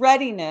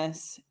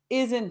readiness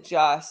isn't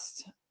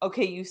just,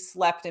 okay, you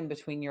slept in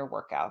between your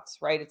workouts,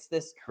 right? It's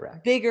this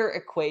Correct. Bigger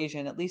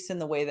equation, at least in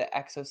the way that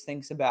Exos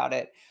thinks about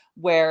it,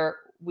 where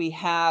we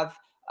have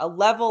a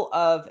level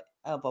of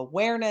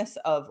awareness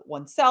of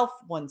oneself,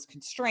 one's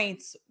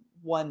constraints,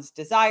 one's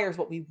desires,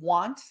 what we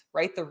want,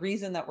 right? The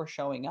reason that we're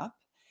showing up.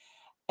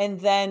 And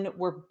then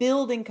we're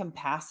building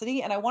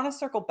capacity. And I want to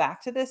circle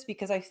back to this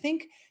because I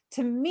think,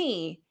 to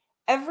me,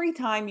 every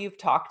time you've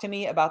talked to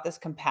me about this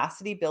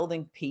capacity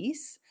building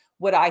piece,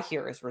 what I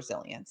hear is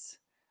resilience.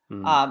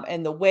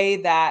 And the way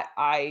that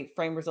I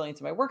frame resilience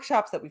in my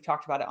workshops, that we've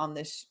talked about it on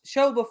this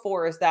show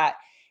before, is that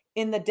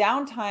in the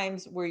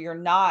downtimes where you're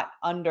not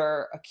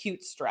under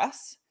acute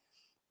stress,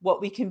 what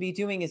we can be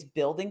doing is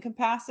building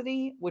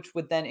capacity, which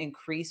would then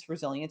increase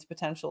resilience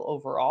potential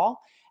overall.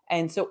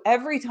 And so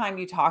every time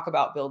you talk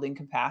about building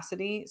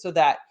capacity so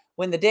that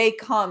when the day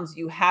comes,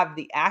 you have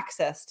the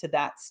access to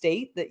that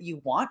state that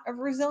you want of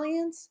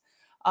resilience,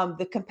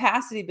 the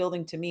capacity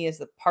building to me is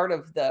the part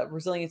of the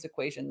resilience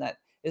equation that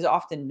is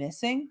often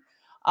missing.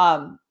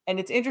 And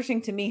it's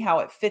interesting to me how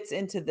it fits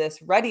into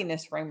this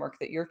readiness framework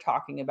that you're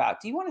talking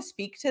about. Do you want to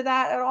speak to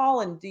that at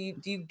all? And do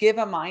you give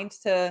a mind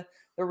to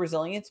the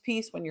resilience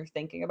piece when you're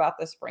thinking about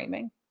this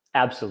framing?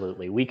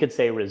 Absolutely. We could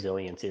say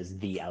resilience is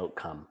the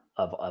outcome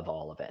of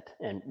all of it.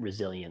 And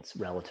resilience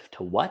relative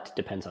to what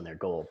depends on their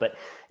goal. But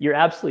you're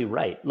absolutely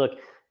right. Look,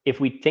 if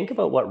we think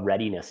about what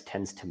readiness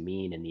tends to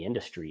mean in the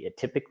industry, it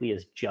typically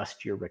is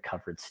just your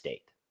recovered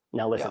state.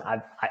 Now, listen,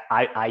 yeah.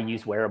 I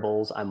use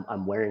wearables.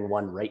 I'm wearing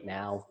one right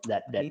now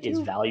that is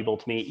valuable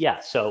to me. Yeah.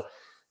 So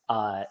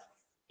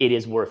it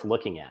is worth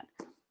looking at.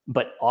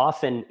 But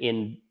often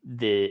in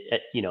the,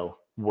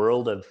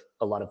 world of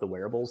a lot of the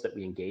wearables that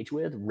we engage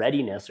with,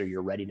 readiness or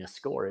your readiness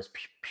score is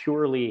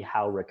purely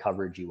how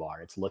recovered you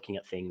are. It's looking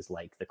at things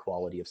like the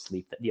quality of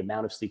sleep, the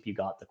amount of sleep you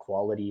got, the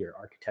quality or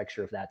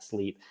architecture of that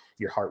sleep,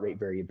 your heart rate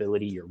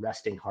variability, your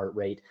resting heart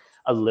rate,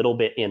 a little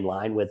bit in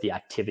line with the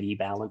activity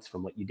balance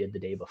from what you did the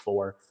day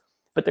before.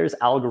 But there's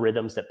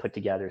algorithms that put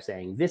together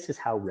saying, this is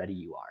how ready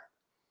you are,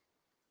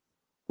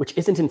 which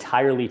isn't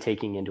entirely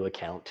taking into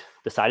account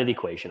the side of the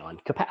equation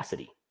on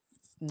capacity.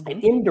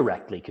 And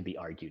indirectly could be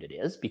argued it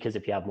is, because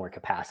if you have more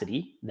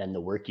capacity, then the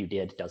work you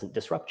did doesn't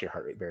disrupt your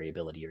heart rate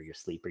variability or your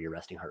sleep or your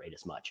resting heart rate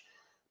as much.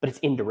 but it's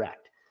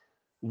indirect.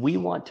 We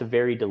want to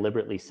very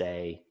deliberately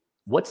say,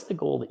 what's the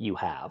goal that you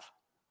have?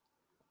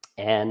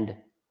 And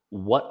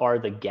what are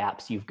the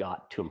gaps you've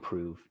got to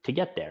improve to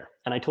get there?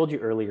 And I told you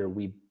earlier,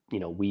 we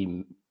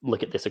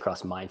look at this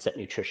across mindset,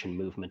 nutrition,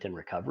 movement, and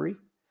recovery.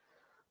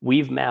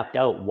 We've mapped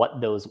out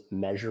what those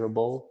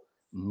measurable,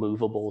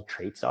 movable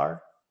traits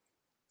are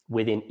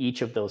within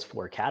each of those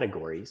 4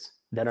 categories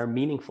that are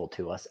meaningful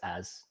to us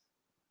as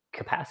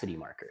capacity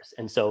markers.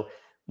 And so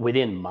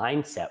within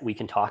mindset, we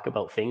can talk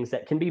about things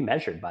that can be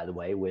measured, by the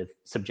way, with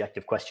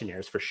subjective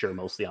questionnaires for sure,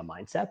 mostly on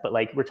mindset. But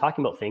like, we're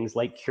talking about things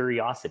like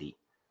curiosity.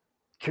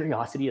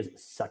 Curiosity is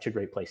such a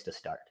great place to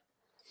start.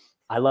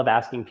 I love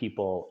asking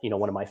people,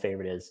 one of my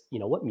favorite is,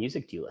 what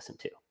music do you listen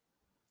to?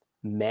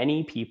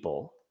 Many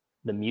people,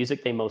 the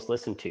music they most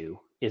listen to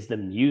is the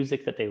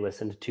music that they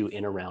listened to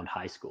in around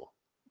high school,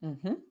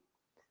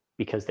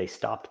 because they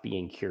stopped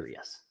being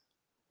curious.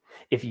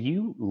 If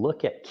you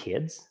look at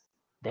kids,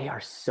 they are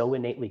so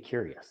innately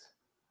curious.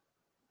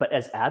 But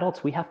as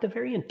adults, we have to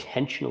very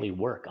intentionally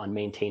work on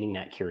maintaining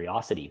that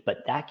curiosity.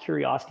 But that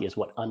curiosity is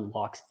what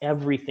unlocks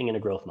everything in a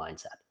growth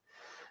mindset.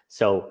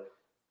 So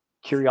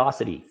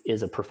curiosity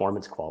is a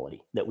performance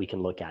quality that we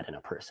can look at in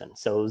a person.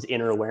 So those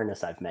inner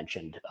awareness I've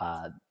mentioned.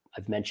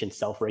 I've mentioned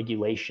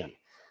self-regulation,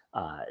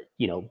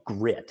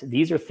 grit.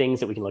 These are things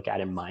that we can look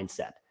at in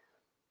mindset.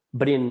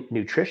 But in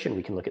nutrition,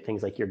 we can look at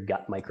things like your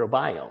gut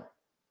microbiome.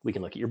 We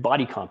can look at your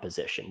body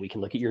composition. We can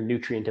look at your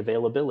nutrient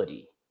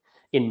availability.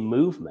 In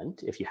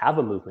movement, if you have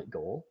a movement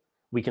goal,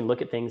 we can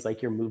look at things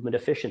like your movement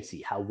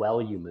efficiency, how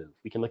well you move.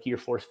 We can look at your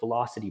force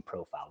velocity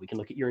profile. We can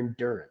look at your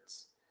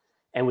endurance.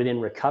 And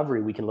within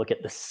recovery, we can look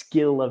at the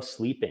skill of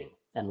sleeping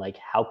and like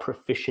how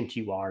proficient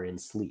you are in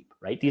sleep,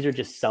 right? These are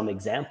just some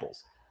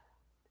examples.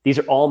 These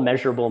are all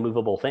measurable,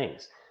 movable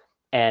things.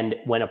 And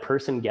when a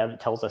person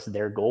tells us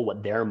their goal,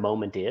 what their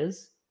moment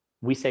is,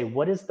 we say,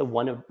 what are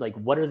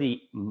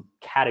the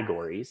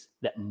categories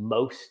that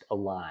most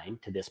align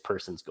to this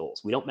person's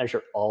goals? We don't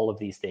measure all of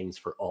these things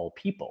for all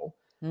people.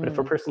 But if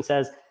a person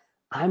says,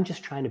 I'm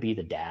just trying to be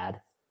the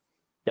dad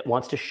that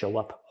wants to show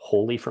up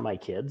wholly for my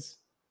kids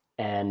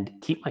and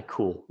keep my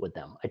cool with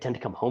them. I tend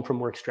to come home from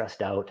work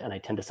stressed out, and I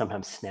tend to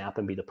sometimes snap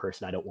and be the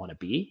person I don't want to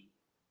be.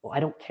 Well, I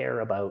don't care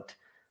about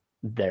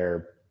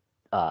their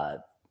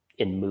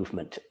in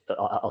movement.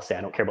 I'll say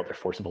I don't care about their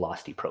force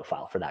velocity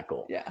profile for that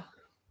goal. Yeah.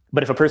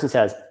 But if a person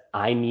says,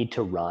 I need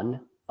to run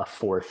a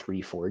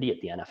 4.340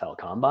 at the NFL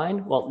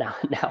Combine, well,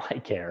 now I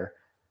care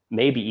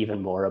maybe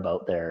even more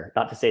about their,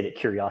 not to say that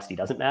curiosity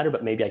doesn't matter,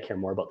 but maybe I care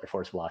more about their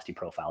force velocity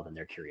profile than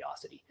their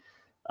curiosity.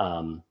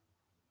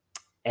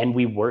 And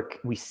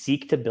we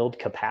seek to build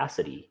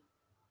capacity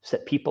so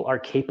that people are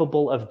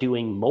capable of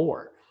doing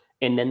more.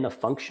 And then the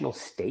functional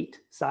state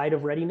side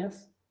of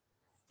readiness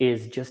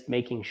is just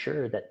making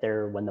sure that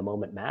they're, when the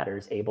moment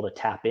matters, able to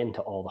tap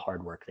into all the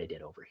hard work they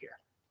did over here.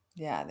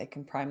 Yeah, they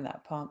can prime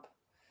that pump.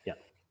 Yeah.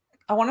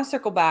 I want to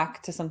circle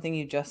back to something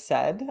you just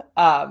said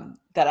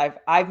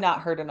that I've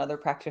not heard another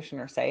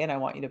practitioner say, and I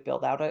want you to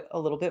build out a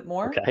little bit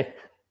more. Okay.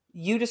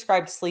 You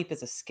described sleep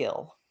as a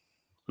skill.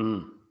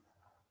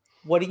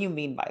 What do you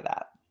mean by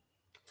that?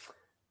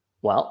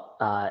 Well,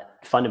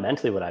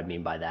 fundamentally what I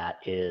mean by that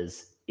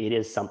is it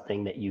is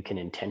something that you can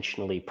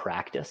intentionally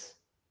practice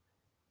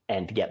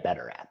and get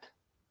better at.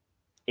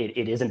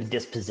 It isn't a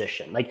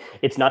disposition. Like,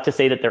 it's not to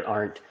say that there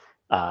aren't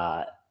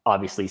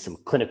obviously some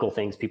clinical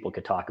things people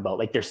could talk about.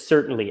 Like, there's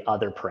certainly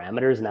other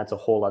parameters, and that's a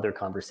whole other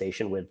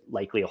conversation with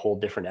likely a whole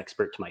different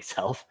expert to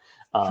myself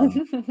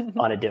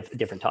on a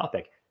different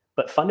topic.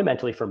 But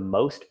fundamentally, for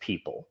most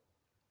people,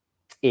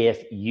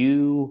 if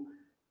you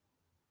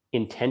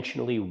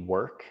intentionally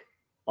work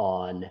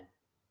on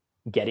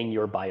getting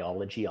your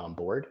biology on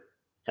board,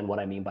 and what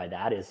I mean by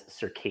that is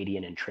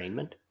circadian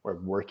entrainment, or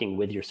working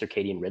with your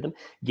circadian rhythm,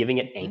 giving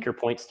it anchor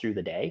points through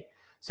the day.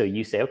 So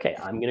you say, okay,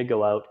 I'm going to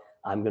go out,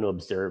 I'm going to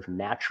observe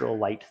natural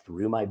light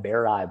through my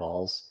bare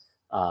eyeballs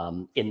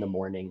in the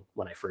morning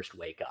when I first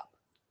wake up.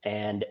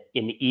 And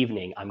in the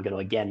evening, I'm going to,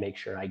 again, make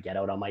sure I get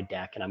out on my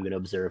deck and I'm going to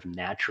observe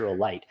natural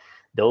light.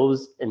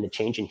 Those, and the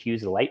change in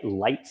hues of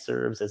light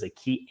serves as a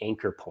key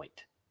anchor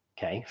point,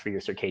 okay, for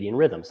your circadian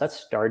rhythms. That's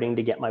starting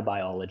to get my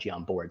biology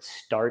on board,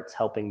 starts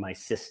helping my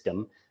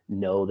system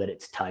know that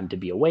it's time to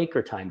be awake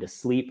or time to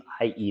sleep,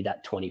 i.e.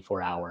 that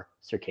 24-hour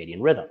circadian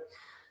rhythm.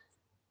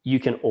 You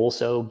can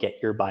also get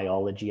your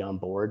biology on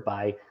board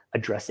by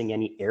addressing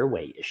any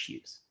airway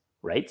issues,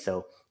 right?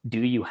 So do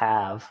you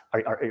have,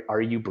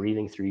 are you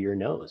breathing through your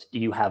nose? Do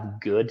you have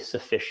good,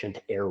 sufficient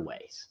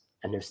airways?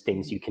 And there's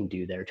things you can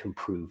do there to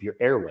improve your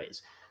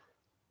airways.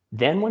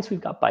 Then once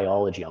we've got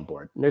biology on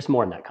board, and there's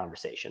more in that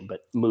conversation,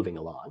 but moving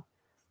along,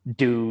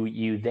 do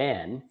you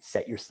then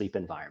set your sleep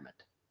environment?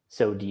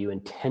 So do you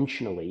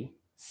intentionally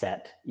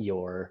set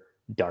your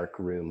dark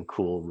room,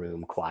 cool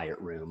room, quiet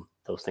room,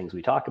 those things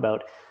we talk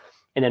about?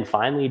 And then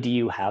finally, do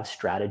you have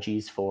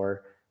strategies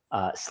for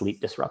sleep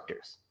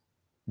disruptors?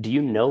 Do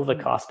you know the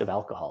cost of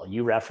alcohol?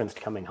 You referenced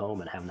coming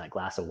home and having that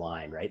glass of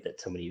wine, right? That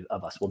so many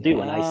of us will do.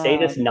 Yeah, and I say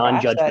this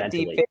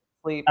non-judgmentally.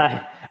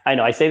 I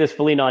know, I say this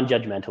fully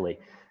non-judgmentally.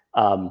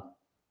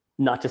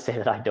 Not to say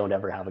that I don't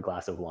ever have a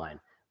glass of wine,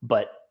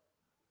 but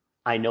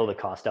I know the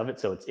cost of it.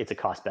 So it's a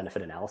cost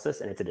benefit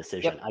analysis and it's a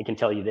decision. Yep. I can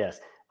tell you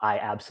this. I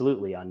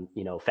absolutely on,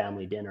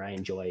 family dinner, I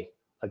enjoy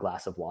a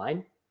glass of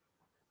wine,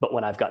 but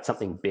when I've got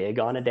something big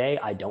on a day,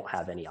 I don't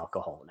have any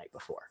alcohol the night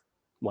before.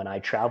 When I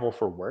travel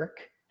for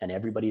work and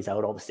everybody's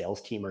out, all the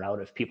sales team are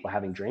out, if people are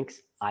having drinks,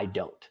 I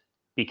don't,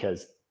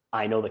 because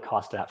I know the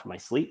cost of that for my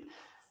sleep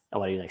and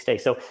what I do the next day.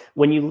 So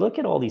when you look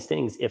at all these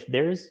things, if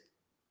there's,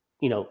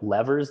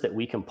 levers that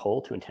we can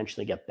pull to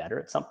intentionally get better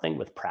at something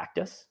with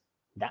practice,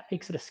 that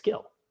makes it a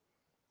skill.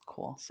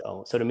 Cool.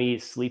 So to me,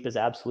 sleep is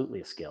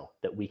absolutely a skill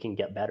that we can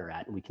get better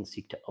at, and we can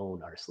seek to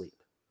own our sleep.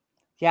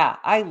 Yeah,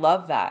 I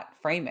love that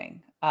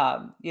framing.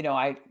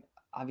 I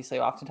obviously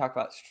often talk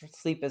about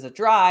sleep as a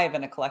drive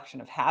and a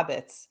collection of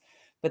habits,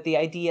 but the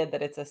idea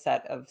that it's a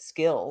set of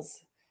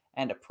skills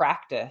and a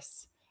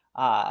practice,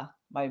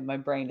 my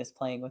brain is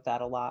playing with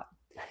that a lot.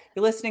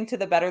 You're listening to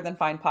the Better Than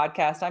Fine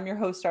podcast. I'm your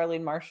host,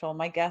 Arlene Marshall.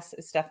 My guest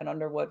is Stefan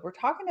Underwood. We're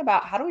talking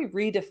about how do we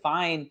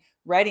redefine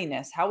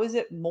readiness? How is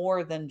it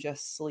more than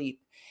just sleep?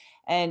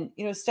 And,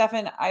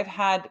 Stefan, I've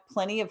had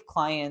plenty of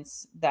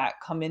clients that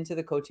come into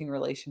the coaching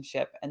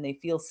relationship and they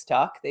feel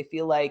stuck. They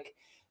feel like,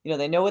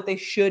 they know what they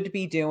should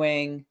be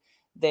doing.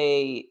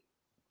 They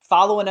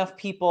follow enough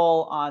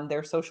people on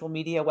their social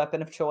media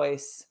weapon of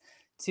choice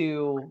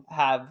to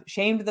have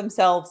shamed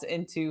themselves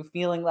into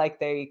feeling like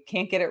they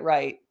can't get it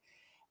right.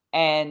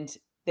 And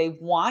they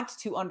want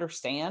to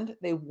understand,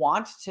 they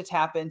want to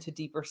tap into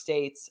deeper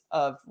states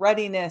of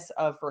readiness,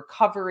 of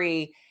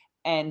recovery,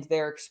 and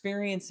they're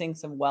experiencing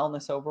some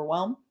wellness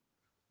overwhelm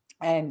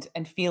and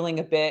feeling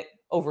a bit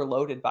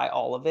overloaded by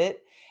all of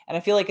it. And I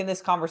feel like in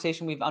this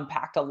conversation, we've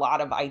unpacked a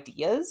lot of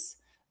ideas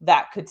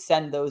that could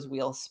send those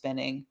wheels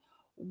spinning.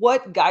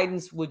 What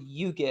guidance would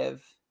you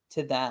give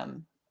to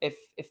them if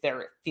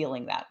they're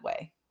feeling that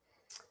way?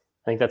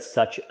 I think that's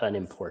such an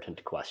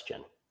important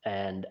question.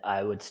 And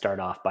I would start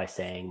off by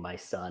saying my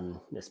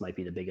son, this might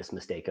be the biggest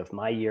mistake of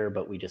my year,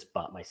 but we just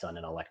bought my son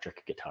an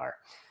electric guitar.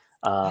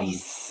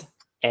 Nice.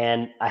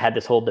 And I had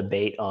this whole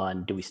debate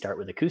on, do we start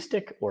with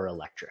acoustic or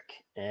electric?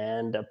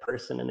 And a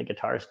person in the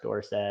guitar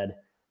store said,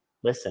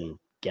 listen,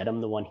 get him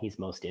the one he's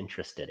most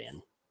interested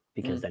in,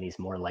 because then he's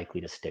more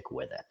likely to stick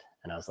with it.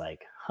 And I was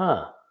like,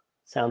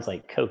 sounds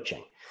like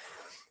coaching.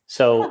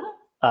 So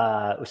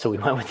we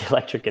went with the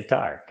electric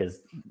guitar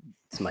because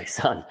it's my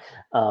son.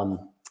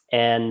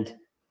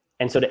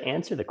 And so to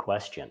answer the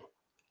question,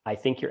 I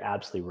think you're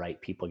absolutely right.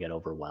 People get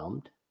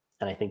overwhelmed.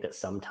 And I think that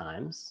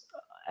sometimes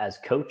as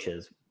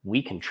coaches,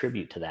 we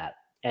contribute to that.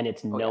 And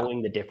it's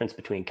knowing the difference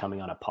between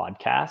coming on a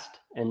podcast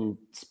and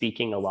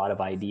speaking a lot of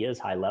ideas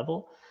high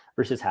level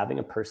versus having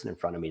a person in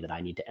front of me that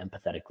I need to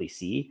empathetically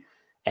see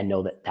and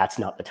know that that's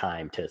not the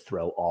time to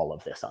throw all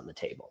of this on the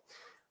table.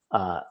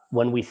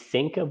 When we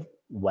think of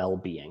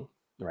well-being,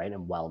 right,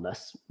 and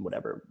wellness,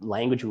 whatever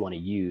language we want to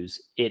use,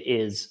 it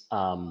is,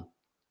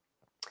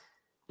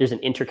 there's an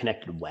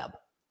interconnected web.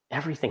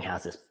 Everything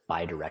has this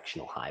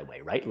bidirectional highway,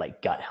 right?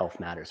 Like gut health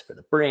matters for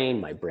the brain.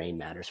 My brain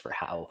matters for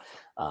how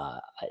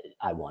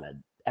I want to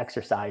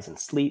exercise and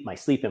sleep. My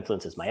sleep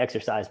influences my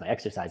exercise. My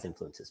exercise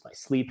influences my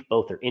sleep.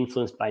 Both are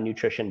influenced by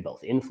nutrition.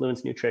 Both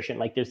influence nutrition.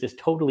 Like there's this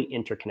totally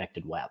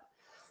interconnected web.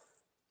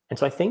 And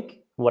so I think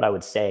what I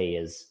would say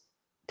is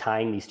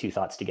tying these two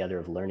thoughts together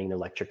of learning the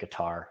electric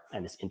guitar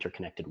and this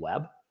interconnected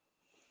web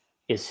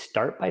is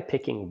start by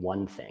picking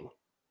one thing,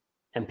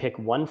 and pick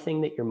one thing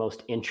that you're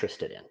most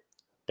interested in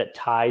that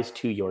ties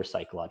to your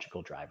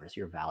psychological drivers,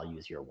 your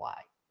values, your why.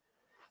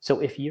 So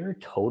if you're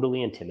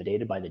totally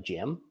intimidated by the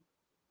gym,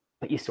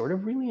 but you sort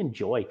of really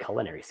enjoy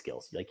culinary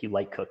skills, like you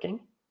like cooking,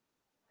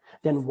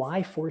 then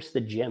why force the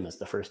gym as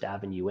the first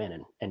avenue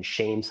in and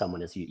shame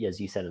someone, as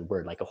you said in the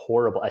word, like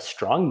a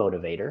strong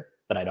motivator,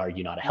 but I'd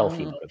argue not a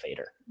healthy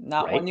motivator.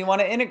 Not right? one you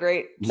want to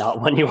integrate. Not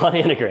one you want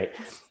to integrate.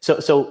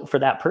 So for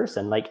that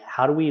person, like,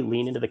 how do we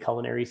lean into the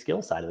culinary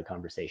skill side of the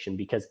conversation?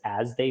 Because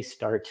as they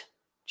start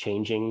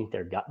changing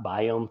their gut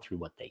biome through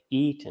what they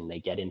eat and they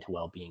get into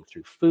well-being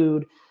through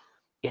food,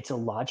 it's a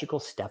logical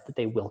step that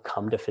they will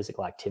come to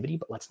physical activity,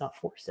 but let's not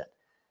force it.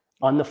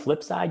 On the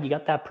flip side, you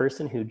got that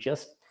person who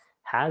just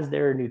has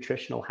their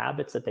nutritional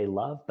habits that they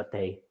love, but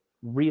they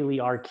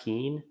really are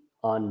keen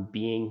on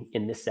being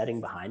in this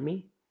setting behind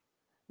me.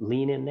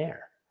 Lean in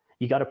there.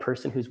 You got a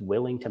person who's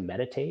willing to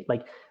meditate,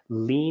 like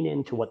lean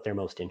into what they're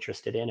most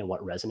interested in and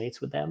what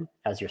resonates with them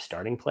as your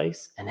starting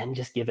place, and then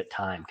just give it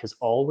time, because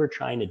all we're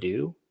trying to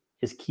do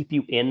is keep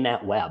you in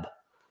that web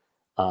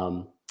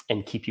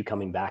and keep you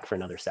coming back for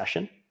another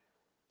session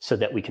so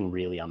that we can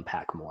really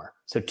unpack more.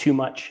 So too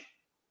much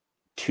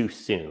too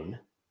soon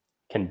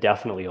can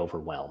definitely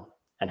overwhelm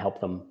and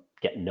help them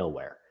get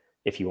nowhere.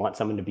 If you want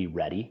someone to be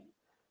ready,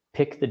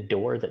 pick the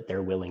door that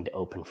they're willing to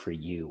open for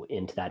you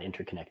into that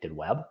interconnected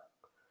web.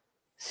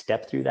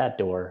 Step through that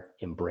door,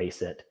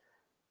 embrace it,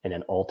 and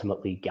then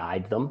ultimately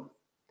guide them,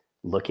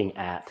 looking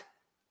at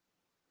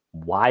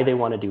why they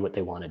want to do what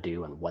they want to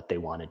do and what they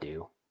want to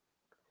do,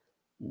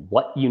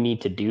 what you need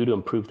to do to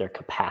improve their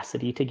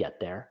capacity to get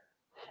there,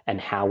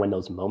 and how, when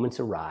those moments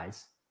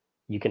arise,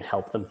 you can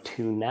help them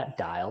tune that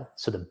dial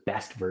so the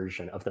best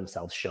version of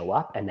themselves show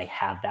up and they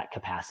have that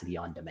capacity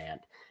on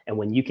demand. And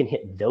when you can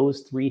hit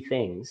those three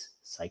things,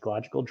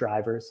 psychological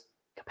drivers,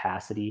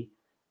 capacity,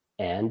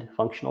 and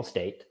functional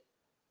state,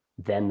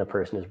 then the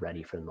person is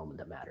ready for the moment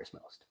that matters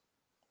most.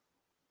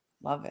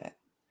 Love it.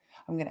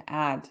 I'm going to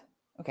add,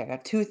 okay, I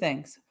got two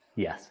things.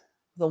 Yes.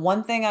 The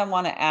one thing I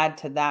want to add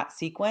to that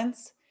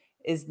sequence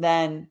is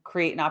then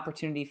create an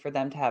opportunity for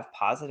them to have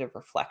positive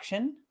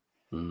reflection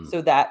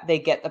so that they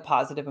get the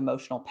positive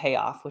emotional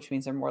payoff, which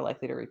means they're more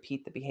likely to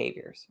repeat the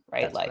behaviors,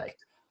 right? That's Like, right.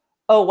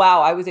 oh,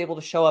 wow, I was able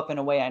to show up in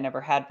a way I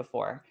never had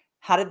before.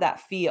 How did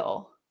that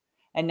feel?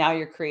 And now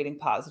you're creating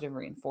positive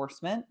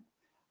reinforcement,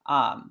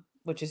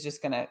 which is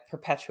just going to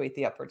perpetuate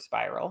the upward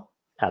spiral.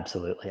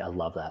 Absolutely. I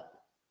love that.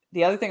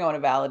 The other thing I want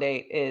to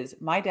validate is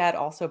my dad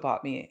also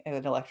bought me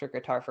an electric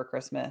guitar for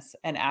Christmas.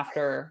 And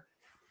after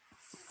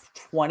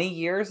 20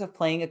 years of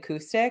playing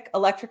acoustic,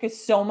 electric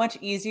is so much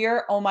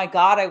easier. Oh my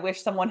God, I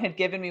wish someone had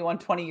given me one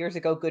 20 years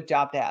ago. Good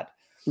job, Dad.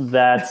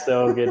 That's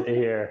so good to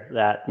hear.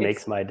 That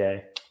makes my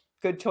day.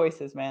 Good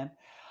choices, man.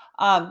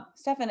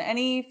 Stefan,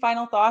 any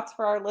final thoughts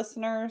for our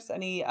listeners?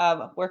 Any,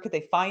 where could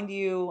they find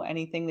you?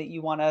 Anything that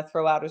you want to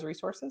throw out as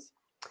resources?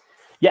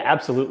 Yeah,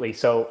 absolutely.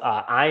 So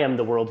I am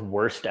the world's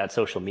worst at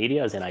social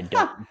media, as in I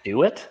don't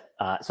do it.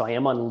 So I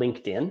am on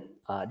LinkedIn,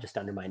 just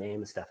under my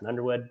name, Stefan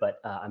Underwood,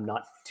 but I'm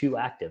not too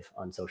active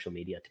on social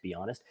media, to be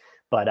honest.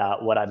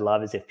 But what I'd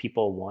love is if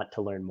people want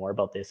to learn more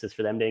about this, is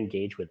for them to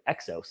engage with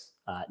Exos,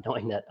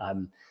 knowing that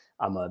I'm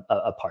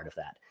a part of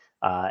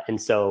that.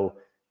 And so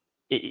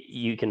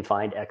you can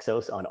find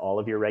Exos on all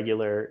of your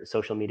regular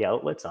social media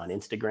outlets, on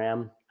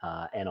Instagram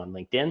and on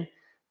LinkedIn.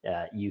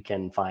 You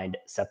can find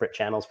separate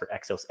channels for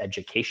Exos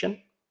education.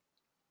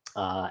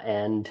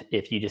 And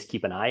if you just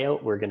keep an eye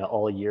out, we're going to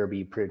all year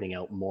be putting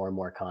out more and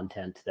more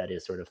content that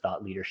is sort of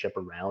thought leadership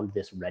around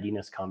this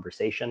readiness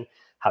conversation,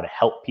 how to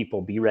help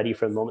people be ready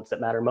for the moments that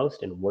matter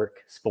most in work,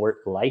 sport,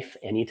 life,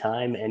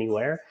 anytime,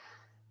 anywhere,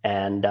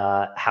 and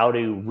how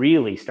to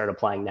really start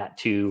applying that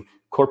to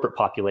corporate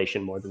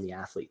population more than the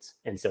athletes.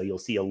 And so you'll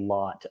see a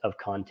lot of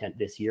content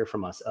this year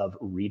from us of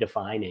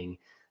redefining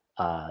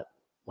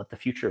what the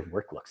future of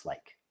work looks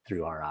like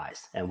through our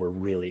eyes. And we're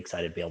really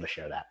excited to be able to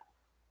share that.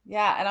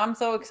 Yeah, and I'm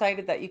so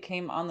excited that you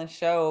came on the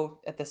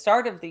show at the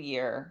start of the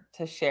year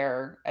to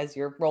share as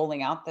you're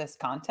rolling out this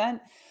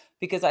content,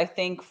 because I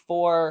think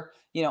for,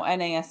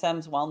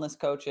 NASM's wellness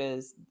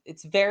coaches,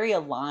 it's very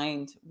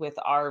aligned with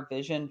our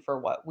vision for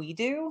what we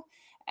do.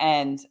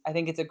 And I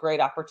think it's a great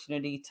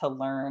opportunity to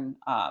learn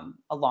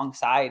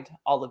alongside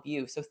all of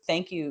you. So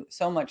thank you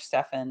so much,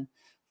 Stefan,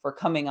 for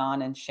coming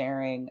on and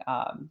sharing,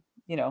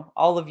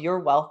 all of your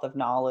wealth of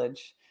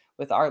knowledge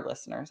with our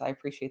listeners. I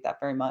appreciate that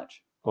very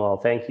much. Well,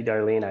 thank you,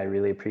 Darlene. I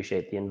really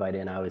appreciate the invite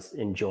in. I always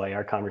enjoy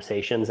our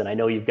conversations. And I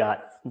know you've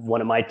got one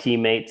of my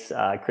teammates,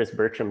 Chris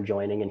Bertram,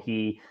 joining, and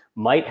he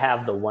might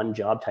have the one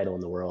job title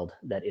in the world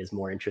that is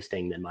more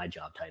interesting than my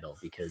job title,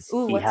 because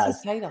what's his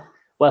title?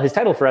 Well, his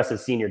title for us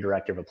is Senior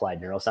Director of Applied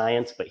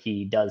Neuroscience, but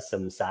he does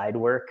some side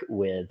work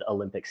with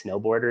Olympic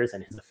snowboarders,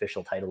 and his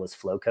official title is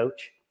Flow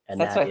Coach. And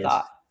that's what I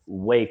thought.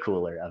 Way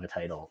cooler of a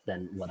title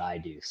than what I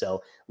do.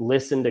 So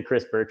listen to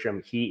Chris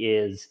Bertram. He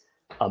is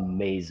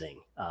amazing.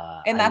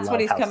 And that's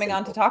what he's coming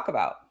on to talk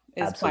about,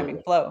 is Absolutely.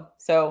 climbing flow.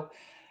 So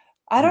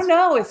I don't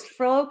know, is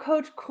Flow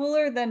Coach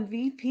cooler than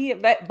VP,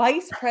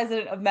 Vice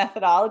President of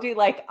Methodology?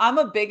 Like, I'm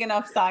a big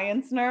enough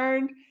science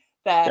nerd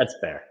that's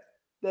fair.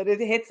 That it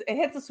hits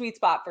a sweet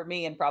spot for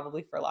me and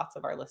probably for lots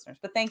of our listeners.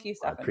 But thank you,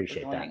 Stefan, for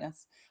joining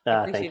us. I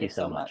appreciate thank you it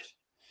so much.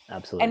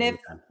 Absolutely. And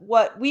if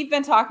what we've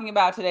been talking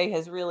about today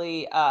has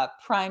really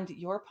primed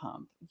your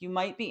pump, you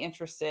might be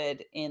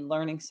interested in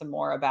learning some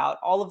more about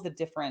all of the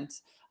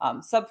different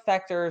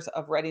subfactors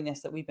of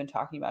readiness that we've been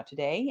talking about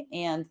today.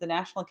 And the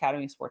National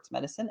Academy of Sports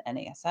Medicine,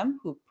 NASM,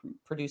 who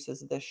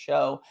produces this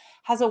show,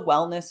 has a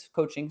wellness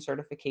coaching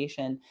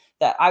certification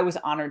that I was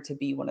honored to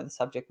be one of the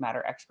subject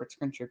matter experts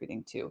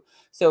contributing to.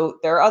 So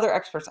there are other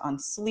experts on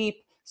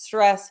sleep,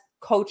 stress,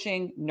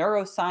 coaching,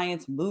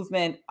 neuroscience,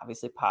 movement,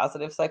 obviously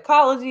positive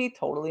psychology,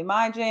 totally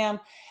my jam.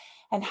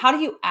 And how do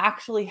you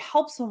actually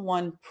help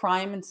someone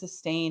prime and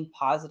sustain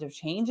positive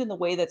change in the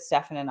way that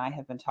Stefan and I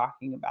have been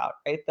talking about,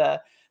 right?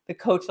 The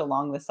coach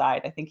along the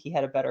side. I think he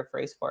had a better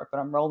phrase for it, but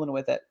I'm rolling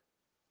with it.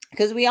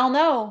 Because we all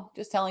know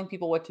just telling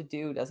people what to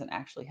do doesn't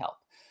actually help.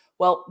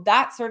 Well,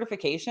 that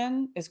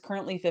certification is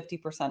currently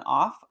 50%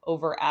 off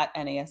over at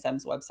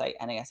NASM's website,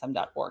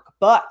 nasm.org.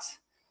 But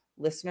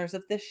listeners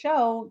of this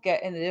show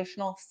get an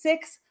additional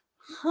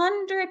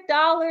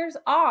 $600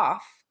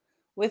 off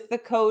with the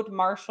code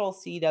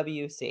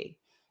MarshallCWC.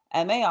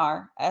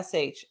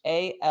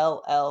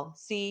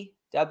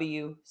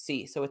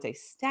 MarshallCWC. So it's a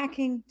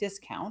stacking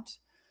discount.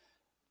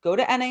 Go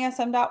to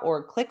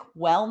nasm.org, click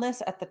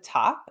wellness at the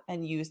top,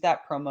 and use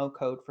that promo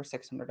code for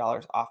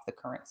 $600 off the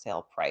current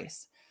sale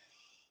price.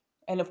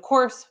 And of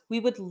course, we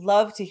would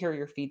love to hear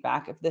your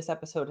feedback if this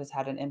episode has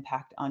had an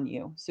impact on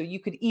you. So you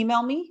could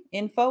email me,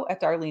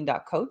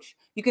 info@darlene.coach.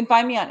 You can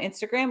find me on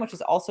Instagram, which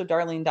is also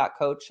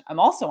darlene.coach. I'm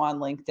also on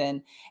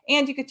LinkedIn.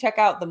 And you could check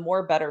out the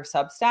More Better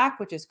Substack,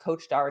 which is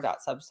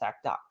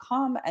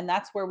coachdar.substack.com. And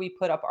that's where we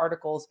put up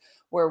articles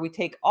where we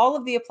take all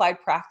of the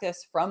applied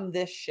practice from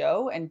this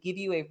show and give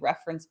you a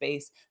reference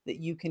base that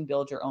you can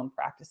build your own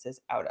practices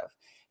out of.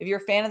 If you're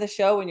a fan of the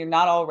show and you're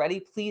not already,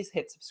 please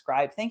hit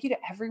subscribe. Thank you to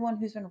everyone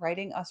who's been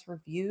writing us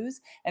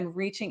reviews and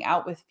reaching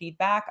out with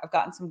feedback. I've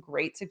gotten some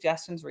great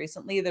suggestions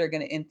recently that are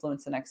going to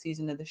influence the next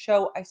season of the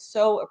show. I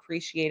so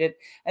appreciate it.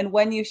 And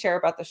when you share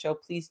about the show,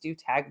 please do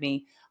tag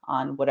me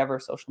on whatever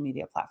social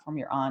media platform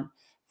you're on.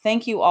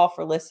 Thank you all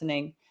for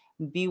listening.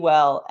 Be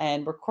well.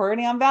 And we're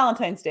recording on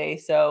Valentine's Day,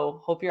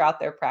 so hope you're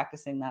out there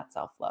practicing that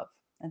self-love.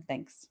 And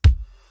thanks.